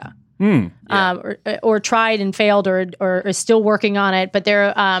Canada. Or tried and failed, or is still working on it. But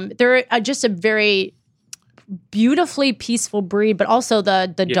they're just a very beautifully peaceful breed. But also the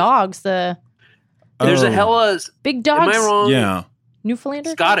dogs, there's a hella big dogs. Am I wrong? Yeah.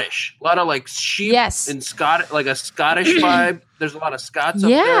 Newfoundlander? Scottish. A lot of like sheep. Yes. And like a Scottish vibe. There's a lot of Scots up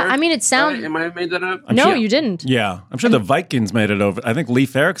there. Yeah, I mean, it sounds. Right? Am I made that up? No, you didn't. Yeah, I'm sure the Vikings made it over. I think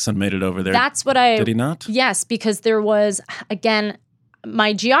Leif Erikson made it over there. That's what I. Did he not? Yes, because there was, again,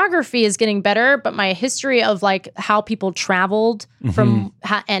 my geography is getting better, but my history of like how people traveled from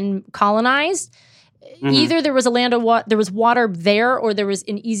and colonized. Either there was a land of there was water there, or there was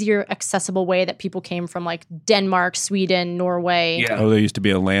an easier accessible way that people came from, like Denmark, Sweden, Norway. Yeah. Oh, there used to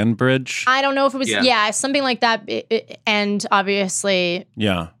be a land bridge. I don't know if it was something like that. And obviously,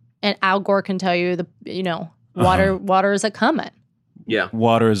 and Al Gore can tell you water is a coming. Yeah.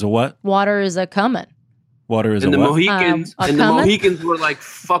 Water is a what? Water is a coming. Water is and a the what? Mohicans the Mohicans were like,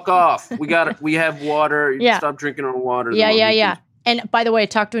 "Fuck off! We have water. Stop drinking our water." Yeah. And by the way,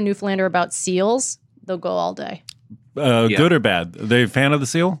 talk to a Newfoundlander about seals. They'll go all day. Good or bad? Are they a fan of the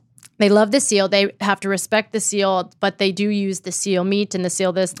seal? They love the seal. They have to respect the seal, but they do use the seal meat and the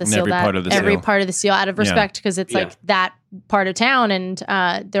seal this, the seal that, every part of the seal out of respect, because it's like that part of town. And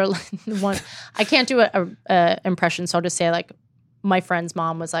they're one. I can't do a impression, so I'll just say like my friend's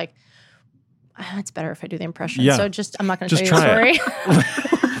mom was like, "It's better if I do the impression." Yeah. So I'm not going to tell you the story.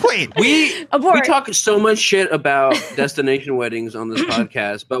 Wait, we talk so much shit about destination weddings on this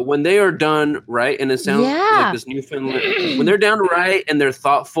podcast, but when they are done right, and it sounds like this Newfoundland, when they're done right and they're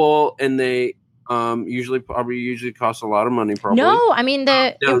thoughtful, and they usually cost a lot of money. Probably no. I mean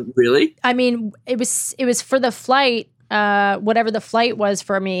really. I mean it was for the flight, whatever the flight was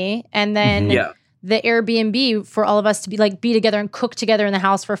for me, and then the Airbnb for all of us to be together and cook together in the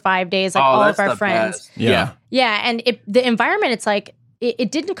house for 5 days, like all of our friends. Best. Yeah, and the environment. It's like.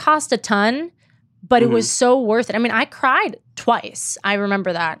 It didn't cost a ton, but it was so worth it. I mean, I cried twice. I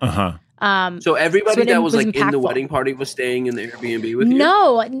remember that. So everybody that was like impactful. In the wedding party was staying in the Airbnb with you?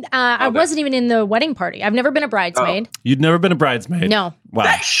 No, I wasn't even in the wedding party. I've never been a bridesmaid. You'd never been a bridesmaid? No. Wow.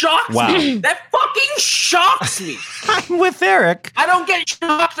 That shocks me. That fucking shocks me. I'm with Eric. I don't get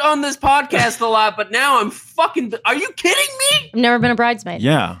shocked on this podcast a lot, but now I'm fucking... Are you kidding me? I've never been a bridesmaid.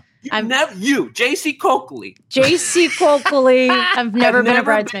 Yeah. JC Coakley. JC Coakley. I've never been a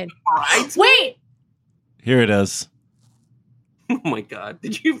bridesmaid. Wait. Here it is. Oh my God.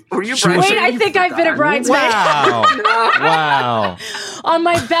 Were you a bridesmaid? Wait, I think I've been a bridesmaid. Wow. Wow. On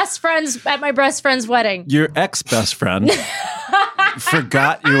my best friend's wedding. Your ex-best friend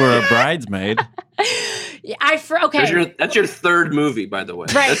forgot you were a bridesmaid. Okay. That's your third movie, by the way.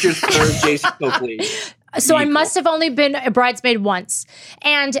 Right. That's your third JC Coakley. So I must have only been a bridesmaid once.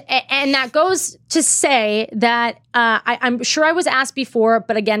 And that goes to say that I'm sure I was asked before,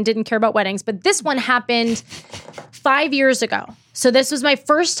 but again, didn't care about weddings. But this one happened 5 years ago. So this was my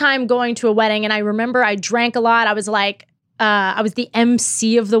first time going to a wedding. And I remember I drank a lot. I was like, I was the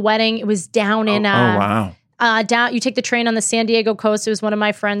MC of the wedding. It was down in... wow. You take the train on the San Diego coast. It was one of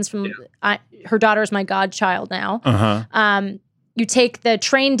my friends from... her daughter is my godchild now. You take the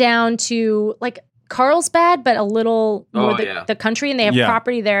train down to like... Carlsbad, but a little more the country, and they have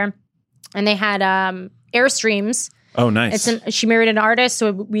property there, and they had Airstreams. Oh, nice. She married an artist,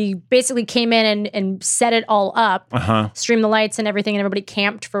 so we basically came in and set it all up, streamed the lights and everything, and everybody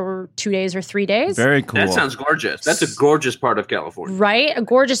camped for 2 days or 3 days. Very cool. That sounds gorgeous. That's a gorgeous part of California. Right? A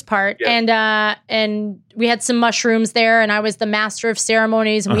gorgeous part. Yeah. And we had some mushrooms there, and I was the master of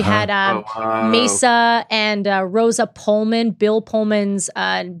ceremonies, and we had Mesa and Rosa Pullman, Bill Pullman's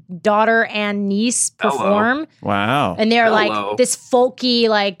daughter and niece perform. Wow. And they're like this folky,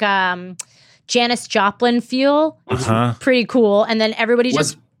 like... Janis Joplin feel. Pretty cool. And then everybody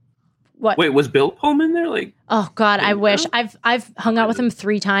what? Wait, was Bill Pullman there? Like, oh God, I wish. I've hung out with him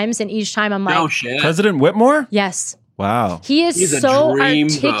 3 times, and each time I'm like, no shit. President Whitmore? Yes. Wow. He's so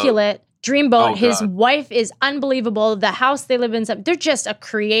articulate. Dreamboat. Oh, his wife is unbelievable. The house they live in, they're just a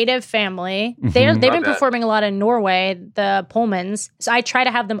creative family. They've been performing a lot in Norway, the Pullmans. So I try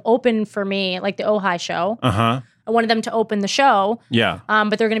to have them open for me, like the Ojai show. I wanted them to open the show. Yeah.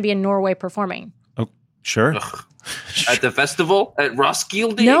 But they're going to be in Norway performing. Oh, sure. At the festival? At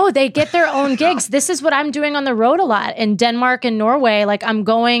Roskilde? No, they get their own gigs. This is what I'm doing on the road a lot. In Denmark and Norway, like I'm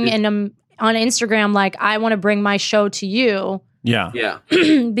going and I'm on Instagram, like I want to bring my show to you. Yeah. Yeah.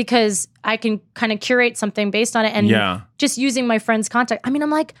 because I can kind of curate something based on it. And just using my friend's contact. I mean,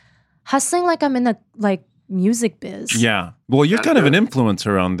 I'm like hustling like I'm in the like music biz. Yeah. Well, you're kind of an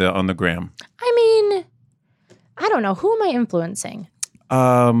influencer on the gram. I mean, I don't know. Who am I influencing?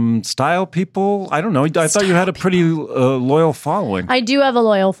 Style people. I don't know. I thought you had a pretty loyal following. I do have a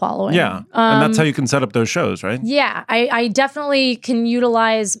loyal following. Yeah. And that's how you can set up those shows, right? Yeah. I definitely can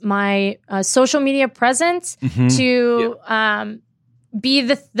utilize my social media presence to be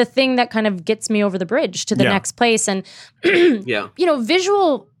the thing that kind of gets me over the bridge to the next place. And, you know,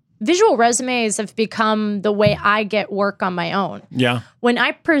 visual resumes have become the way I get work on my own. Yeah. When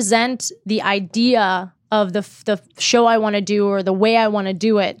I present the idea of the show I want to do or the way I want to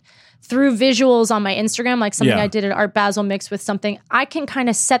do it through visuals on my Instagram, like something I did at Art Basel mixed with something, I can kind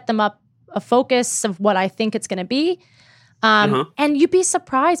of set them up a focus of what I think it's going to be. And you'd be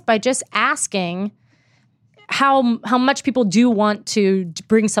surprised by just asking how much people do want to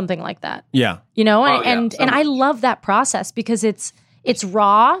bring something like that. Yeah. You know, and I love that process because it's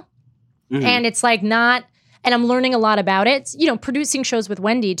raw and it's like not, and I'm learning a lot about it. It's, you know, producing shows with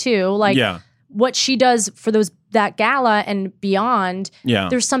Wendy too, like what she does for that gala and beyond. Yeah.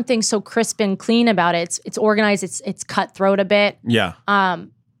 There's something so crisp and clean about it. It's organized. It's cutthroat a bit. Yeah.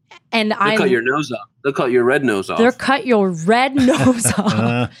 And they'll cut your nose off. They'll cut your red nose off. They'll cut your red nose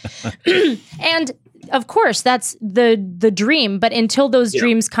off. And of course, that's the dream. But until those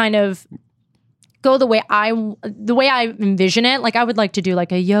dreams kind of go the way I envision it, like I would like to do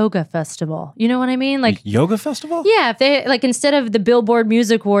like a yoga festival. You know what I mean? Like yoga festival? Yeah. If they like instead of the Billboard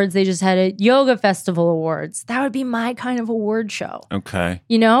Music Awards, they just had a yoga festival awards. That would be my kind of award show. Okay.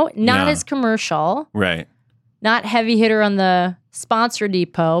 You know, not as commercial. Right. Not heavy hitter on the sponsor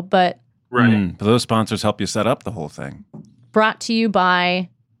depot, but but those sponsors help you set up the whole thing. Brought to you by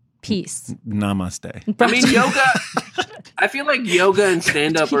Peace. Namaste. I mean, yoga. I feel like yoga and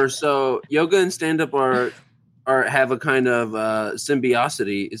stand-up are have a kind of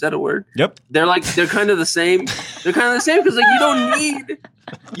symbiosity. Is that a word? Yep. They're kind of the same. They're kind of the same because like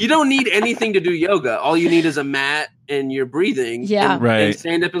you don't need anything to do yoga. All you need is a mat and you're breathing. Yeah. And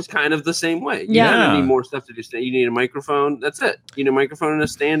stand-up is kind of the same way. You don't need more stuff to do. You need a microphone. That's it. You need a microphone and a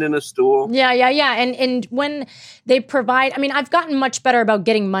stand and a stool. Yeah. And when they provide, I mean, I've gotten much better about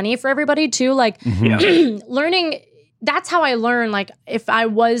getting money for everybody too. Like learning. That's how I learn. Like if I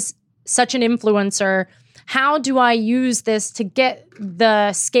was such an influencer, how do I use this to get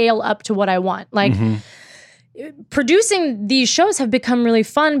the scale up to what I want? Like producing these shows have become really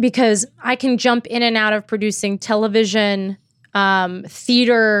fun because I can jump in and out of producing television,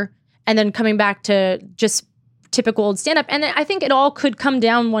 theater, and then coming back to just typical old stand-up. And I think it all could come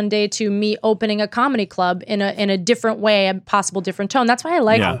down one day to me opening a comedy club in a different way, a possible different tone. That's why I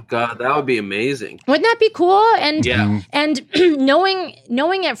like Oh God, that would be amazing. Wouldn't that be cool? And and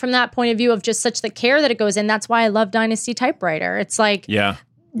knowing it from that point of view of just such the care that it goes in, that's why I love Dynasty Typewriter. It's like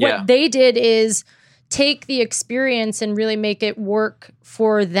what they did is take the experience and really make it work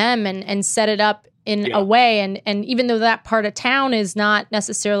for them and set it up in a way. And even though that part of town is not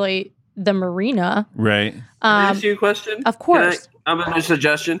necessarily the marina. Right. Can I ask you a question? Of course. I'm a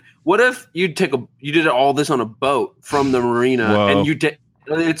suggestion. What if you did all this on a boat from the marina and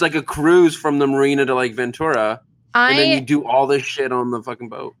it's like a cruise from the marina to like Ventura and then you do all this shit on the fucking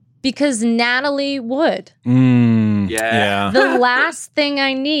boat? Because Natalie would. The last thing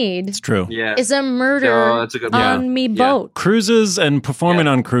I need is a murder on me boat. Cruises and performing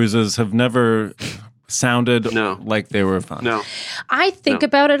on cruises have never sounded like they were fun. No. I think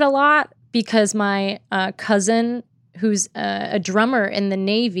about it a lot because my cousin, who's a drummer in the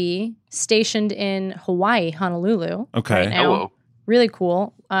Navy, stationed in Hawaii, Honolulu. Okay. Right now. Really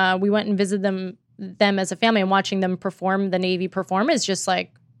cool. We went and visited them as a family, and watching them perform, the Navy perform, is just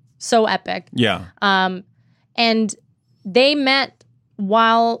like so epic. Yeah. And they met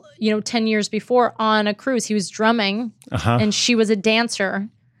while, 10 years before on a cruise. He was drumming and she was a dancer.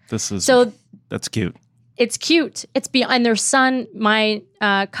 That's cute. It's cute. It's beyond, and their son, my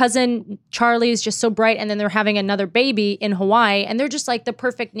cousin Charlie, is just so bright. And then they're having another baby in Hawaii, and they're just like the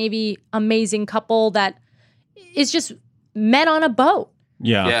perfect Navy, amazing couple that is just met on a boat.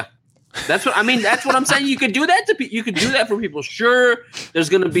 Yeah. That's what I'm saying. You could do that you could do that for people. Sure, there's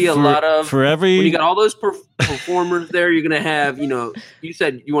going to be a lot of when you got all those performers there. You're going to have, you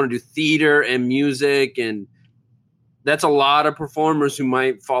said you want to do theater and music, and that's a lot of performers who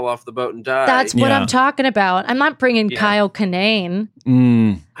might fall off the boat and die. That's what I'm talking about. I'm not bringing Kyle Kinane.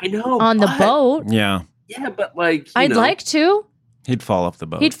 I know on the boat. Yeah, but like I'd like to. He'd fall off the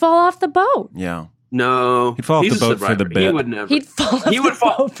boat. He'd fall off the boat. Yeah. No, He'd fall off he's the a boat for the survivor. bit. He would never. He'd fall off He would the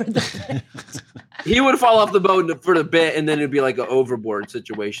fall- boat for the He would fall off the boat for the bit, and then it'd be like an overboard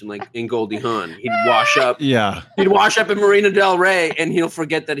situation, like in Goldie Hawn. He'd wash up. Yeah. He'd wash up in Marina Del Rey, and he'll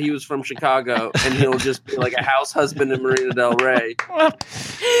forget that he was from Chicago, and he'll just be like a house husband in Marina Del Rey.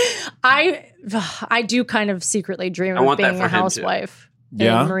 I do kind of secretly dream I of want that being for a him, too. housewife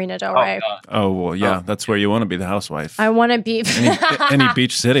Yeah? in Marina Del Rey. God. Oh, well, yeah. Oh. That's where you want to be, the housewife. I want to be Any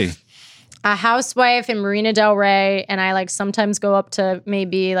beach city. a housewife in Marina Del Rey, and I like sometimes go up to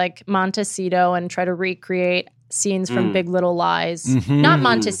maybe like Montecito and try to recreate scenes from Big Little Lies. Mhm. Not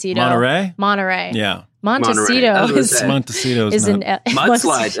Montecito. Monterey? Monterey. Yeah. Montecito I was gonna is say. Montecito's is not. an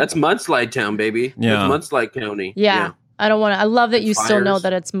Mudslide. That's Mudslide Town, baby. Yeah. That's Mudslide County. Yeah. I don't want to. I love that you still know Fires.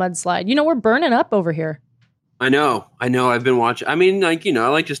 that it's mudslide. You know, we're burning up over here. I know. I've been watching. I mean, like, I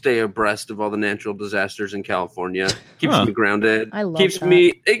like to stay abreast of all the natural disasters in California. Keeps Huh. me grounded. I love Keeps that.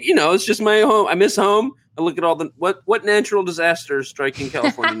 me. It's just my home. I miss home. I look at all the what natural disasters striking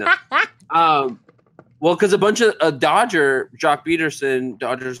California now. Well, because a bunch of Dodger, Jock Peterson,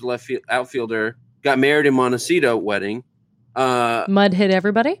 Dodgers outfielder, got married in Montecito wedding. Mud hit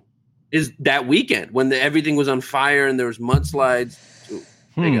everybody. Is that weekend when everything was on fire and there was mudslides. Ooh,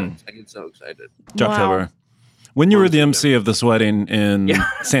 I get so excited. Chuck Wow. Hilber. When you were the MC of this wedding in Yeah.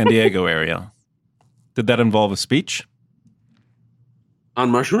 San Diego area, did that involve a speech? On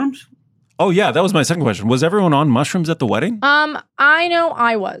mushrooms? Oh, yeah. That was my second question. Was everyone on mushrooms at the wedding? I know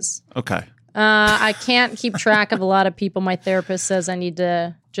I was. Okay. I can't keep track of a lot of people. My therapist says I need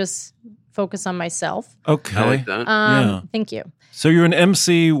to just focus on myself. Okay. I like that. Yeah. Thank you. So you're an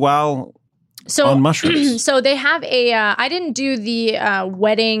MC while So on mushrooms. So they have a. I didn't do the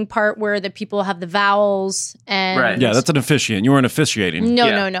wedding part where the people have the vows and. Right. Yeah, that's an officiant. You weren't officiating. No,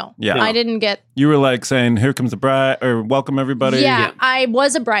 Yeah. no. Yeah. I didn't get. You were like saying, "Here comes the bride," or "Welcome everybody." Yeah, Yeah. I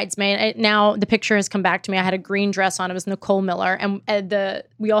was a bridesmaid. Now the picture has come back to me. I had a green dress on. It was Nicole Miller, and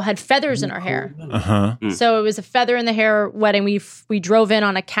we all had feathers in our hair. Uh huh. So it was a feather in the hair wedding. We drove in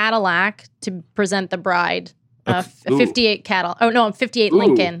on a Cadillac to present the bride. A Ooh. 58 Cadillac. Oh no, 58 Ooh.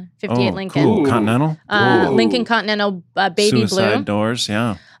 Lincoln. 58 Oh, Lincoln. cool. Ooh. Continental. Ooh. Lincoln Continental baby Suicide blue. doors.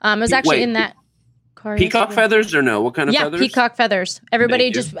 Yeah. I was actually Wait, in that car. Peacock yesterday. feathers or no? What kind of Yeah, feathers? peacock feathers. Everybody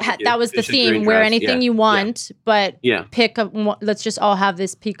Thank you. just Thank you. that was the It's a theme. green Wear dress. anything Yeah. you want, but Yeah. pick up. Let's just all have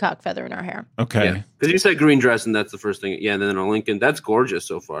this peacock feather in our hair. Okay. Yeah. Because you said green dress, and that's the first thing. Yeah, and then a Lincoln. That's gorgeous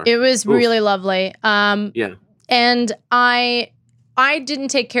so far. It was Oof. really lovely. Yeah. And I didn't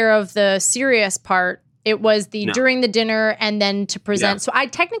take care of the serious part. It was the No. during the dinner and then to present. Yeah. So I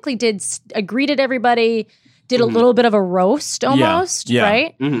technically I greeted everybody, did a Mhm. little bit of a roast almost, Yeah.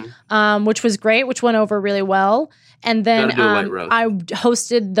 right? Mm-hmm. Which was great, which went over really well. And then Gotta do a light roast. I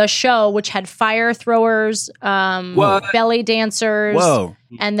hosted the show, which had fire throwers, What? belly dancers, Whoa.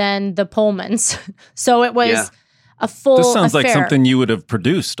 and then the Pullmans. So it was Yeah. a full This sounds like affair. something you would have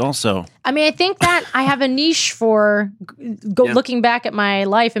produced also. I mean, I think that I have a niche for Yeah. looking back at my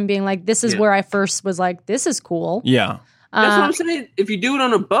life and being like, this is Yeah. where I first was like, this is cool. Yeah. That's what I'm saying. If you do it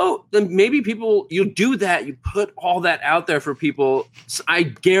on a boat, then maybe you do that. You put all that out there for people. I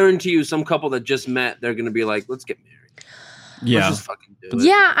guarantee you, some couple that just met, they're going to be like, let's get married. Yeah. Let's just fucking do it.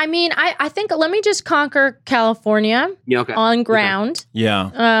 Yeah, I mean, I think let me just conquer California Yeah, okay. on ground. Yeah.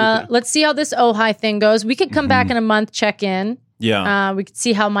 Okay. Let's see how this Ojai thing goes. We could come back in a month, check in. Yeah. We could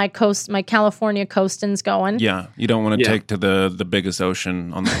see how my California coasting's going. Yeah. You don't want to Yeah. take to the biggest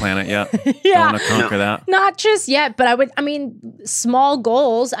ocean on the planet yet. Don't Yeah. want to conquer that. Not just yet, but small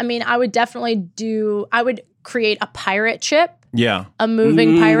goals. I mean, I would create a pirate ship, Yeah. a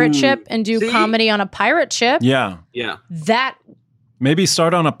moving pirate ship, and do See? comedy on a pirate ship. Yeah. Yeah. That Maybe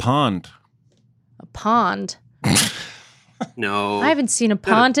start on a pond. a pond. No. I haven't seen a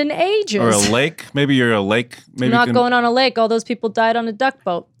pond in ages. Or a lake. Maybe you're a lake. Maybe I'm not you can- going on a lake. All those people died on a duck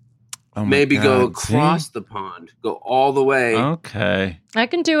boat. Oh my Maybe go God, see? across the pond. Go all the way. Okay. I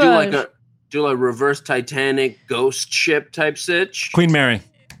can do, Do like a reverse Titanic ghost ship type sitch. Queen Mary.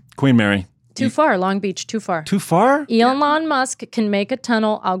 Queen Mary. too far. Long Beach, too far. Too far? Elon Musk can make a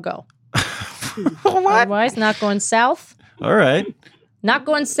tunnel. I'll go. Otherwise, not going south. All right. Not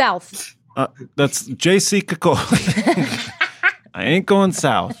going south. That's JC Kakoli. I ain't going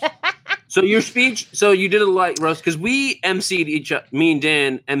south. So your speech. So you did a light roast because we emceed me and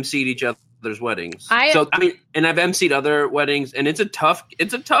Dan emceed each other's weddings. I mean, and I've emceed other weddings, and it's a tough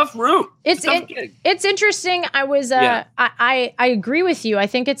room. It's a tough gig. It's interesting. I was Yeah. I agree with you. I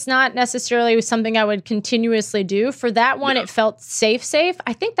think it's not necessarily something I would continuously do. For that one, Yeah. it felt safe.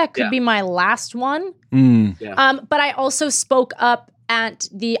 I think that could Yeah. be my last one. Mm. But I also spoke up I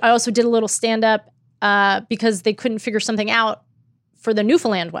also did a little stand up because they couldn't figure something out for the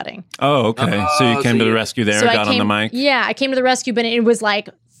Newfoundland wedding. Oh, okay. So you came to the rescue there, got on the mic. Yeah, I came to the rescue, but it was like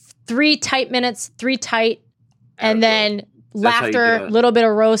 3 tight minutes, 3 tight, and then laughter, a little bit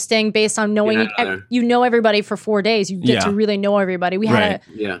of roasting based on knowing you know everybody for 4 days. You get to really know everybody. We had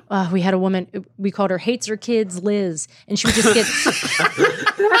we had a woman, we called her Hates Her Kids Liz, and she would just get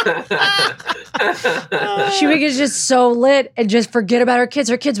she would get just so lit and just forget about her kids.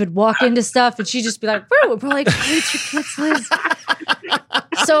 Her kids would walk into stuff and she'd just be like, we're like, Hates Your Kids Liz.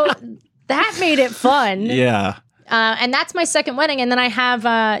 So that made it fun. Yeah. And that's my second wedding. And then I have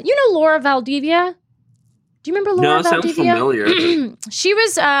Laura Valdivia? Do you remember Laura Valdivia? Sounds familiar. She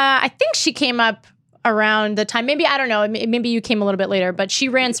was, I think she came up around the time, maybe, I don't know, maybe you came a little bit later, but she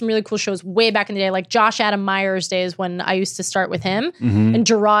ran some really cool shows way back in the day, like Josh Adam Meyer's days when I used to start with him. Mm-hmm. And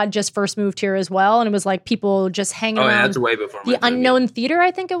Gerard just first moved here as well. And it was like people just hanging around. That's way before the Unknown Theater,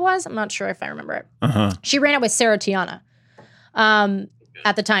 I think it was. I'm not sure if I remember it. Uh-huh. She ran it with Sarah Tiana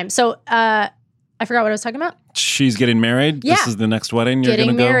at the time. So I forgot what I was talking about. She's getting married. Yeah. This is the next wedding you're going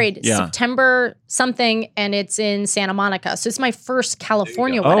to go? Getting married. Yeah. September something, and it's in Santa Monica. So it's my first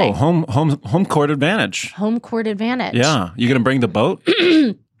California wedding. Oh, home court advantage. Home court advantage. Yeah. You going to bring the boat?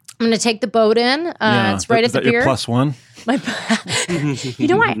 I'm going to take the boat in. It's right at the pier. Your +1? You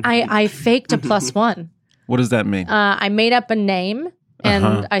know what? I faked a +1. What does that mean? I made up a name,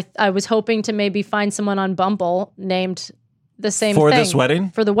 and I was hoping to maybe find someone on Bumble named the same thing. For this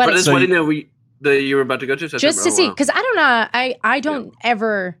wedding? For the wedding. For this wedding that you were about to go to? Just to see, because I don't know, I don't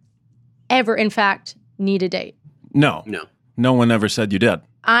ever, in fact, need a date. No one ever said you did.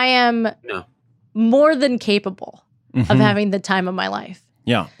 I am more than capable of having the time of my life.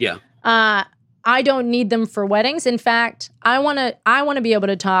 Yeah. I don't need them for weddings. In fact, I want to be able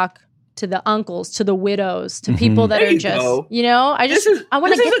to talk to the uncles, to the widows, to people that are just, this is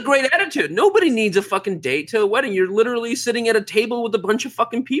a great attitude. Nobody needs a fucking date to a wedding. You're literally sitting at a table with a bunch of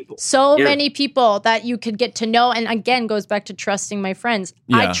fucking people. So many people that you could get to know. And again, goes back to trusting my friends.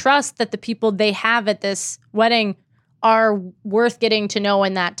 Yeah. I trust that the people they have at this wedding are worth getting to know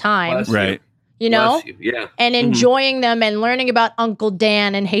in that time. Right. Yeah. And enjoying them and learning about Uncle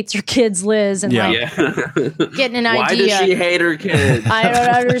Dan and Hates Your Kids Liz and getting an idea. Why does she hate her kids? I don't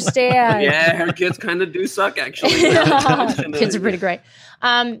understand. Yeah, her kids kind of do suck, actually. Kids are pretty great.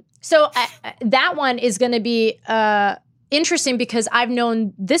 So that one is going to be interesting because I've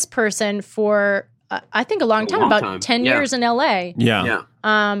known this person for, I think, a long time, 10 years in LA. Yeah.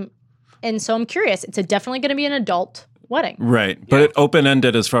 And so I'm curious. It's definitely going to be an adult wedding. Right. But it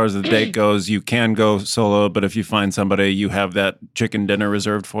open-ended as far as the date goes. You can go solo, but if you find somebody, you have that chicken dinner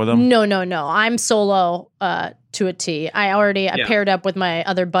reserved for them? No. I'm solo to a T. I paired up with my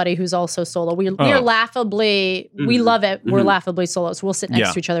other buddy who's also solo. We are laughably, we love it. We're laughably solo. So we'll sit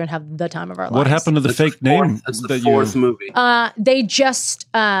next to each other and have the time of our lives. What happened to the fake name? That's the fourth movie. They just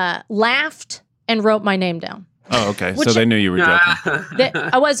laughed and wrote my name down. Oh, okay. So they knew you were joking.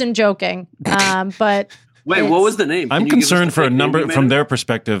 I wasn't joking, but... Wait, what was the name? I'm concerned for a number from their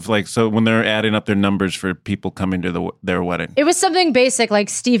perspective. Like, so when they're adding up their numbers for people coming to their wedding, it was something basic like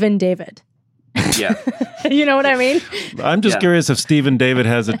Stephen David. Yeah, you know what I mean. I'm just curious if Stephen David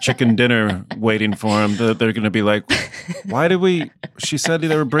has a chicken dinner waiting for him. They're going to be like, "Why did we?" She said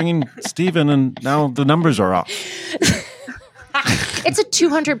they were bringing Stephen, and now the numbers are off. It's a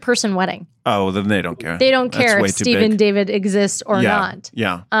 200-person wedding. Oh, then they don't care. They don't care if Stephen David exists or not.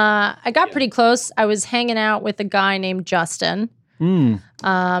 Yeah. I got pretty close. I was hanging out with a guy named Justin. So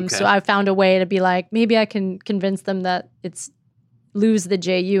I found a way to be like, maybe I can convince them that it's lose the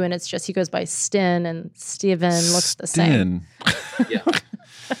JU and it's just he goes by Stin and Steven looks the same. Yeah.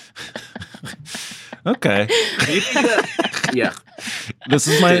 Okay. Yeah. This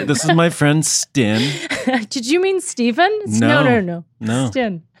is my friend Stin. Did you mean Steven? No.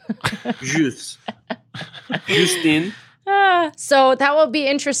 Stin. Justin. So that will be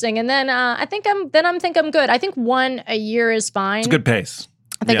interesting. And then I think I'm good. I think one a year is fine. It's a good pace.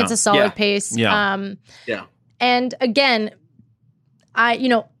 I think it's a solid pace. Yeah. And again,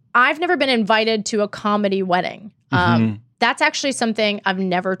 I've never been invited to a comedy wedding. That's actually something I've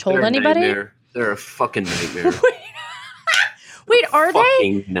never told anybody. They're a fucking nightmare. Wait, are they?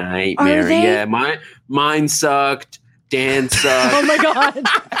 Fucking nightmare. Are they? Yeah, mine sucked. Dan sucked. Oh my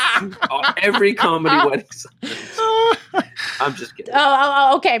god. Every comedy wedding sucked. I'm just kidding.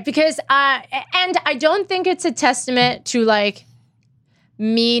 Oh, okay. Because and I don't think it's a testament to like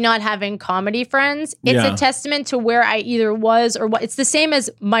me not having comedy friends. It's a testament to where I either was or what. It's the same as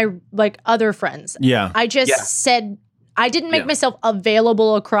my like other friends. Yeah. I just said I didn't make myself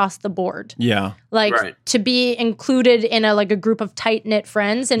available across the board. Yeah. Like to be included in a group of tight-knit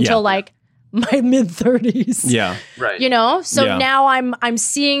friends until like my mid-30s. Yeah. Right. You know? So Yeah. now I'm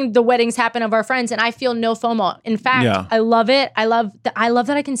seeing the weddings happen of our friends and I feel no FOMO. In fact, Yeah. I love it. I love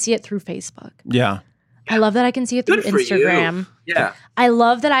that I can see it through Facebook. Yeah. I love that I can see it through Good for Instagram. you. Yeah. I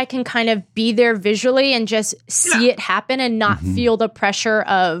love that I can kind of be there visually and just see it happen and not feel the pressure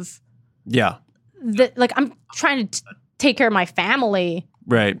of Yeah. like I'm trying to take care of my family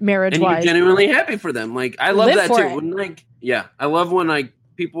Right. marriage And you're wise. genuinely happy for them. Like I love Live that for too. it. When I love when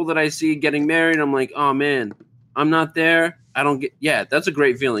people that I see getting married, I'm like, oh man, I'm not there. I don't get. Yeah, that's a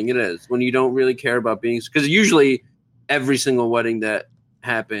great feeling. It is when you don't really care about being, because usually every single wedding that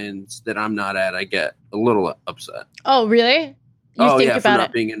happens that I'm not at, I get a little upset. Oh, really? You think for about not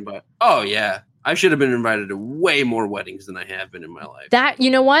it. being invited. Oh yeah, I should have been invited to way more weddings than I have been in my life. That, you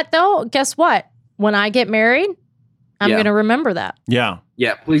know what though? Guess what? When I get married, I'm Yeah. going to remember that. Yeah.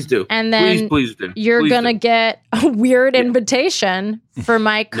 Yeah, please do. And then please do. You're Please going to do. get a weird invitation for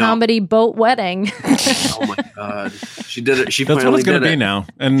my comedy boat wedding. Oh my god, she did it. She That's what finally it's going did to be it. now.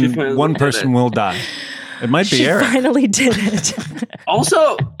 She And finally one did person it. will die. It might be She Eric. finally did it.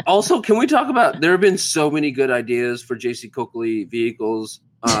 Also, can we talk about? There have been so many good ideas for JC Coakley vehicles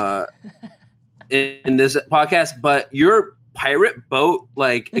in this podcast, but your pirate boat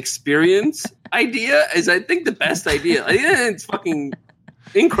experience idea is, I think, the best idea. I think it's fucking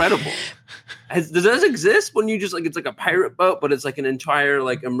incredible. Does this exist when you just it's like a pirate boat, but it's like an entire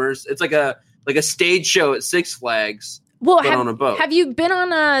immersive? It's like a stage show at Six Flags. Well, But on a boat. have you been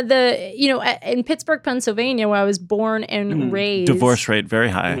on in Pittsburgh, Pennsylvania, where I was born and raised? Divorce rate very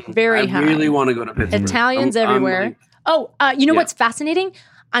high. Very high. I really want to go to Pittsburgh. Italians I'm everywhere. What's fascinating?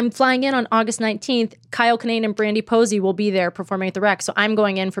 I'm flying in on August 19th. Kyle Kinane and Brandy Posey will be there performing at the Rec. So I'm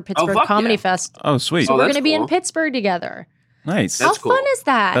going in for Pittsburgh fuck Comedy yeah. Fest. Oh, sweet. So we're that's going to be in cool. Pittsburgh together. Nice. How That's cool. fun is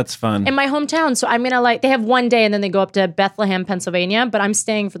that? That's fun. in my hometown. So I'm going to they have one day and then they go up to Bethlehem, Pennsylvania. But I'm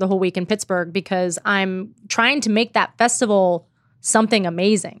staying for the whole week in Pittsburgh because I'm trying to make that festival something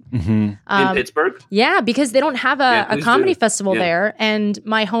amazing. Mhm. In Pittsburgh. Yeah, because they don't have Yeah, a please comedy do. festival Yeah. there. And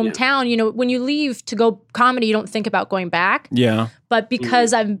my hometown, when you leave to go comedy, you don't think about going back. Yeah. But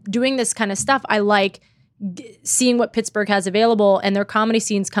because I'm doing this kind of stuff, I like seeing what Pittsburgh has available and their comedy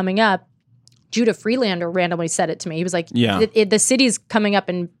scene's coming up. Judah Freelander randomly said it to me. He was like, Yeah. the city's coming up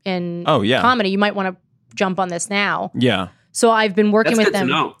in Oh, yeah. comedy. You might want to jump on this now. Yeah. So I've been working That's with good them.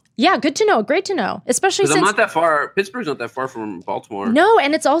 to know. Yeah, good to know. Great to know. Especially Because I'm since not that far. Pittsburgh's not that far from Baltimore. no,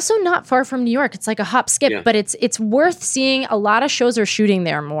 and it's also not far from New York. It's like a hop skip, Yeah. but it's worth seeing. A lot of shows are shooting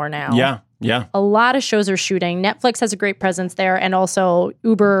there more now. Yeah. Yeah. A lot of shows are shooting. Netflix has a great presence there, and also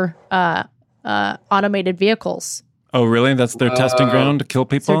Uber automated vehicles. Oh, really? That's their testing ground to kill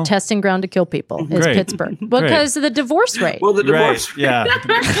It's their people? testing ground to kill people is Great. Pittsburgh because of the divorce rate. Well, the Right. divorce. Yeah.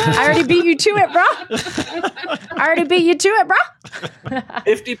 I already beat you to it, bro. I already beat you to it, bro.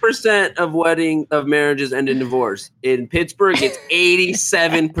 50% of marriages end in divorce. In Pittsburgh, it's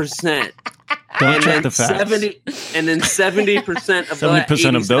 87%. Don't And check then the facts. 70% of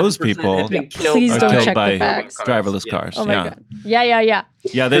 70% of those 87% people have been killed Please Are don't killed check the by facts. driverless Yeah. cars. Oh my yeah. god. Yeah.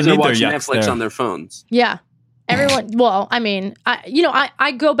 Yeah, they Because they're need their watching yucks Netflix there. on their phones. Yeah. Everyone, well, I mean,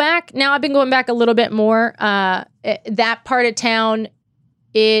 I go back now. I've been going back a little bit more. That part of town,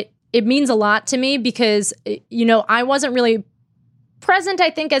 it means a lot to me because I wasn't really present. I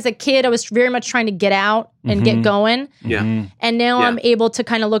think as a kid, I was very much trying to get out and get going, Yeah. Mhm. and now Yeah. I'm able to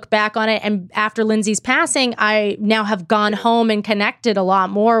kind of look back on it. And after Lindsay's passing, I now have gone home and connected a lot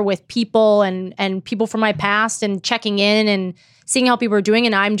more with people and people from my past and checking in and seeing how people are doing.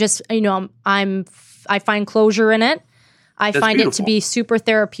 And I'm just, I find closure in it. I That's find it to beautiful. be super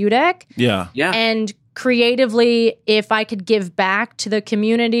therapeutic. Yeah. Yeah. And creatively, if I could give back to the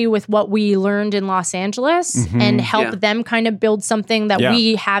community with what we learned in Los Angeles and help Yeah. them kind of build something that Yeah.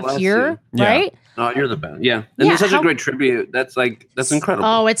 we have Bless here, you. Yeah. right? Oh, you're the best. Yeah. And Yeah, it's such how- a great tribute. That's incredible.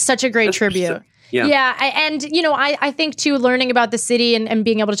 Oh, it's such a great That's tribute. sick. Yeah. Yeah. I think too, learning about the city and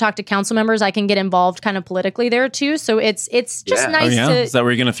being able to talk to council members, I can get involved kind of politically there too. So it's just Yeah. Oh, nice yeah? to. Is that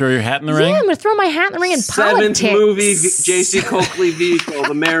where you're going to throw your hat in the ring? Yeah, I'm going to throw my hat in the ring in Seventh politics. movie, JC Coakley vehicle,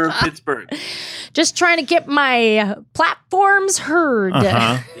 the mayor of Pittsburgh. Just trying to get my platforms heard.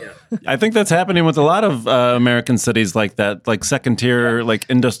 Uh-huh. I think that's happening with a lot of American cities like that, like second tier, like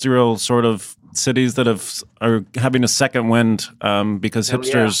industrial sort of cities that are having a second wind because Hell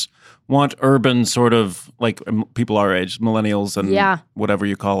yeah. hipsters want urban sort of like people our age, millennials and Yeah. whatever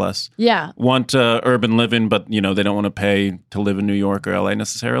you call us, Yeah. want urban living, but they don't want to pay to live in New York or LA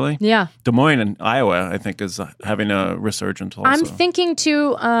necessarily. Yeah. Des Moines and Iowa, I think, is having a resurgence also. I'm thinking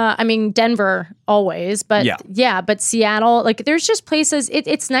too, Denver always, but but Seattle, like there's just places,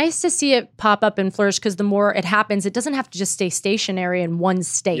 it's nice to see it pop up and flourish because the more it happens, it doesn't have to just stay stationary in one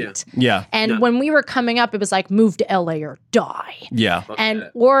state. Yeah. And when we were coming up, it was like move to LA or die. Yeah.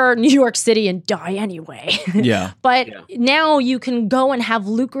 Or New York City and die anyway. Yeah. But now you can go and have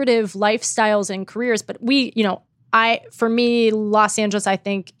lucrative lifestyles and careers. But for me, Los Angeles, I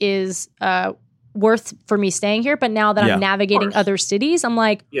think is worth for me staying here. But now that I'm navigating other cities, I'm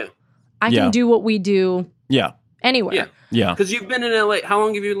like, I can do what we do anywhere. Yeah. Because you've been in LA. How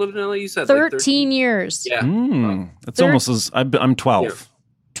long have you lived in LA? You said 13 years. Yeah. That's almost as I'm 12. Yeah.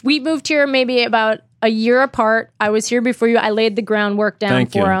 We moved here maybe about a year apart. I was here before you. I laid the groundwork down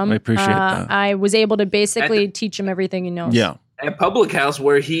for him. I appreciate that. I was able to basically teach him everything he knows. Yeah. At Public House,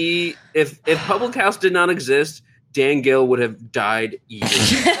 where if Public House did not exist, Dan Gill would have died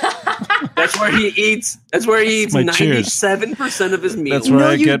eating. That's where he eats. That's where he eats 97% of his meals. That's where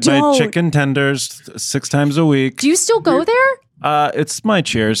I get my chicken tenders 6 times a week. Do you still go there? It's my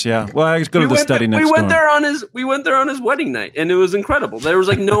Cheers, yeah. Well, I go to the study next door. We went there on his wedding night, and it was incredible. There was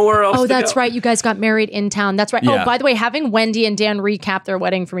like nowhere else. Oh, that's right. You guys got married in town. That's right. Yeah. Oh, by the way, having Wendy and Dan recap their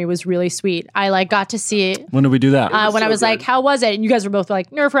wedding for me was really sweet. I got to see it. When did we do that? When I was like, "How was it?" And you guys were both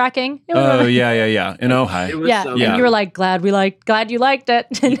like nerve-wracking. Oh, yeah. In Ojai. And you were like, glad you liked it.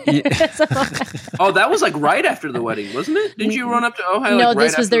 Oh, that was like right after the wedding, wasn't it? Didn't you run up to Ojai? No,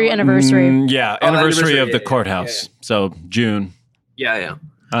 this was their anniversary. Anniversary of the courthouse. So June. Yeah.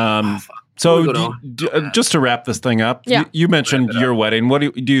 So just to wrap this thing up, you mentioned your wedding. What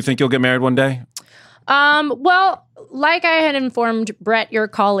do you think you'll get married one day? Well, like I had informed Brett, your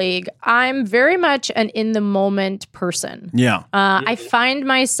colleague, I'm very much an in the moment person. Yeah. I find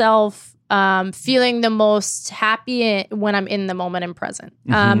myself feeling the most happy when I'm in the moment and present.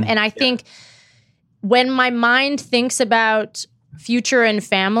 And I think when my mind thinks about future and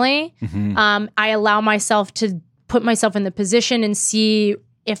family, I allow myself to put myself in the position and see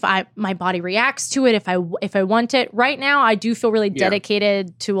if my body reacts to it, if I want it. Right now, I do feel really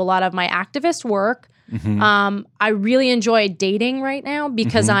dedicated to a lot of my activist work. I really enjoy dating right now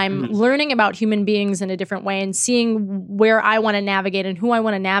because I'm learning about human beings in a different way and seeing where I want to navigate and who I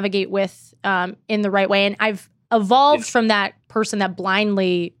want to navigate with in the right way. And I've evolved from that person that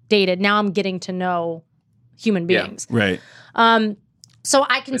blindly dated. Now I'm getting to know human beings. Right. So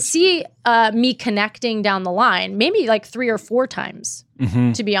I can see me connecting down the line, maybe like 3 or 4 times,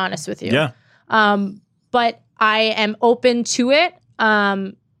 to be honest with you. Yeah. But I am open to it.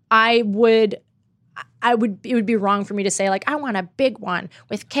 It would be wrong for me to say like, I want a big one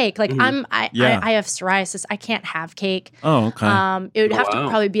with cake. Like I have psoriasis. I can't have cake. Oh, okay. It would have to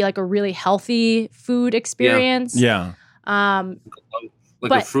probably be like a really healthy food experience. Yeah. Like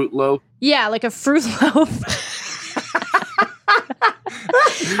a fruit loaf. Yeah, like a fruit loaf.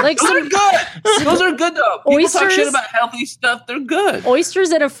 Like those are good. Those are good though. People talk shit about healthy stuff. They're good.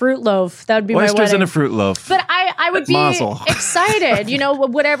 Oysters and a fruit loaf. That would be my wedding. Oysters and a fruit loaf. But I would be excited.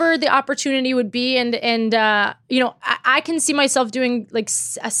 Whatever the opportunity would be, and I can see myself doing like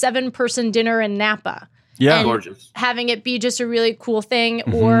a 7-person dinner in Napa. Yeah, gorgeous. Having it be just a really cool thing,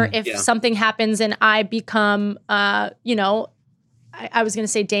 or if something happens and I become, I was going to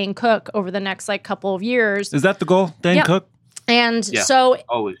say Dane Cook over the next like couple of years. Is that the goal, Dane Cook? And so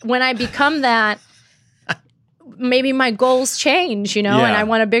when I become that, maybe my goals change, and I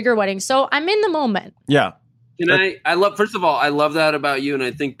want a bigger wedding. So I'm in the moment. Yeah. I love, first of all, I love that about you. And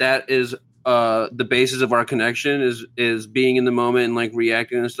I think that is the basis of our connection is being in the moment and like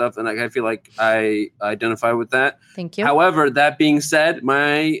reacting and stuff. And I feel like I identify with that. Thank you. However, that being said, in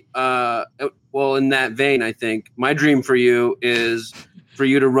that vein, I think my dream for you is for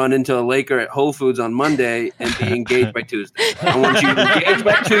you to run into a Laker at Whole Foods on Monday and be engaged by Tuesday. I want you engaged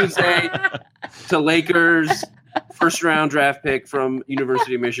by Tuesday to Lakers first round draft pick from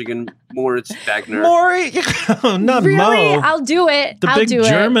University of Michigan, Moritz Wagner. Not really? Mo. I'll do it. The big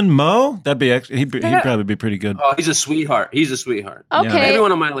German Mo? That'd be actually he'd probably be pretty good. Oh, he's a sweetheart. Okay. Yeah.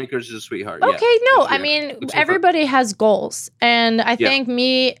 Everyone on my Lakers is a sweetheart. Okay, no, I mean everybody has goals, and I think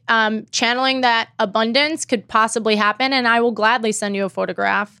me channeling that abundance could possibly happen, and I will gladly send you a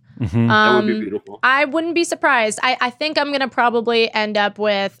photograph. That would be beautiful. I wouldn't be surprised. I think I'm going to probably end up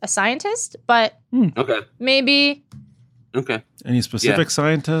with a scientist, but maybe. Okay. Any specific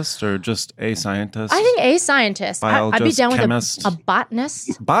scientist or just a scientist? I think a scientist. Biologist, I'd be down chemist. with a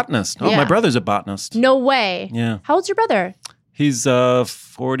botanist. Botanist? Oh, my brother's a botanist. No way. Yeah. How old's your brother? He's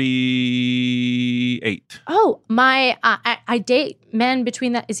 48. Oh, I date men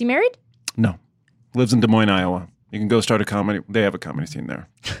between that. Is he married? No. Lives in Des Moines, Iowa. You can go start a comedy. They have a comedy scene there.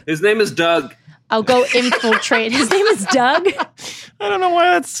 His name is Doug. I'll go infiltrate. His name is Doug. I don't know why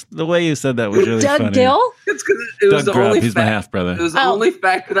that's the way you said that was really Doug funny. Gill? It's because it was Doug the Grubb, only he's my fact. half brother. It was the only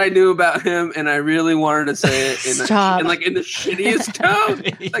fact that I knew about him, and I really wanted to say it in Stop. like in the shittiest tone.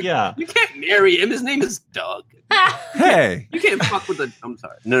 Like, Yeah. you can't marry him. His name is Doug. Hey. You can't fuck with the. I'm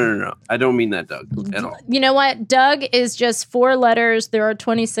sorry. No. I don't mean that, Doug, at all. You know what? Doug is just 4 letters. There are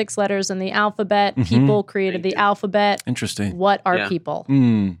 26 letters in the alphabet. People created the alphabet. Interesting. What are people?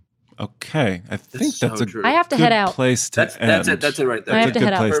 Okay. I think that's so a true. I have to good head out. place to end. That's it. That's it right there. I have That's a to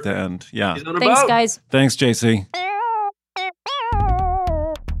good head out. place to end. Yeah. He's on a Thanks, boat. guys. Thanks, JC.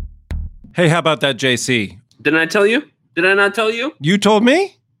 Hey, how about that, JC? Didn't I tell you? Did I not tell you? You told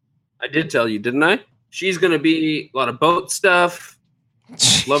me? I did tell you, didn't I? She's gonna be a lot of boat stuff.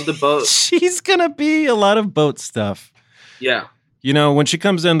 Love the boat. She's going to be a lot of boat stuff. Yeah. You know, when she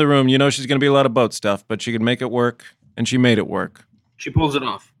comes in the room, you know she's going to be a lot of boat stuff, but she can make it work, and she made it work. She pulls it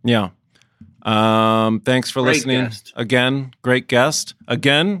off. Yeah. Thanks for Great listening. guest. Again, great guest.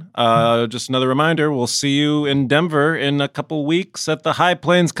 Again, just another reminder, we'll see you in Denver in a couple weeks at the High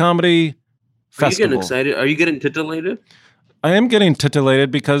Plains Comedy Are you Festival. getting excited? Are you getting titillated? I am getting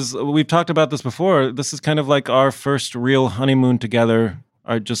titillated because we've talked about this before. This is kind of like our first real honeymoon together.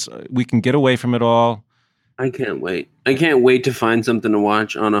 We can get away from it all. I can't wait. I can't wait to find something to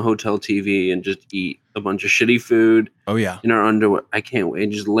watch on a hotel TV and just eat a bunch of shitty food Oh yeah. in our underwear. I can't wait.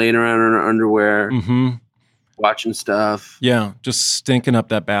 Just laying around in our underwear, Mm-hmm. watching stuff, Yeah, just stinking up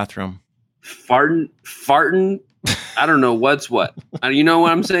that bathroom. farting. I don't know what's what. You know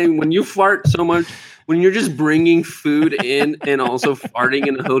what I'm saying? When you fart so much, when you're just bringing food in and also farting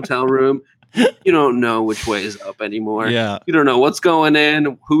in a hotel room, you don't know which way is up anymore. Yeah. You don't know what's going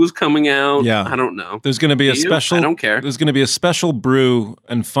in, who's coming out. Yeah. I don't know. There's going to be a Do you? special. I don't care. There's going to be a special brew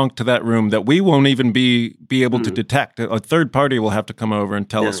and funk to that room that we won't even be able to detect. A third party will have to come over and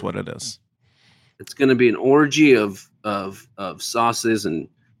tell us what it is. It's going to be an orgy of sauces and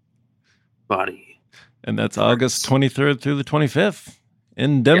body. And that's August 23rd through the 25th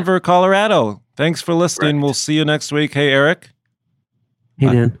in Denver, Colorado. Thanks for listening. Correct. We'll see you next week. Hey, Eric. Hey,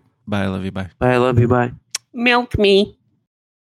 Bye. Dan. Bye. I love you. Bye. Bye. I love you. Bye. Milk me.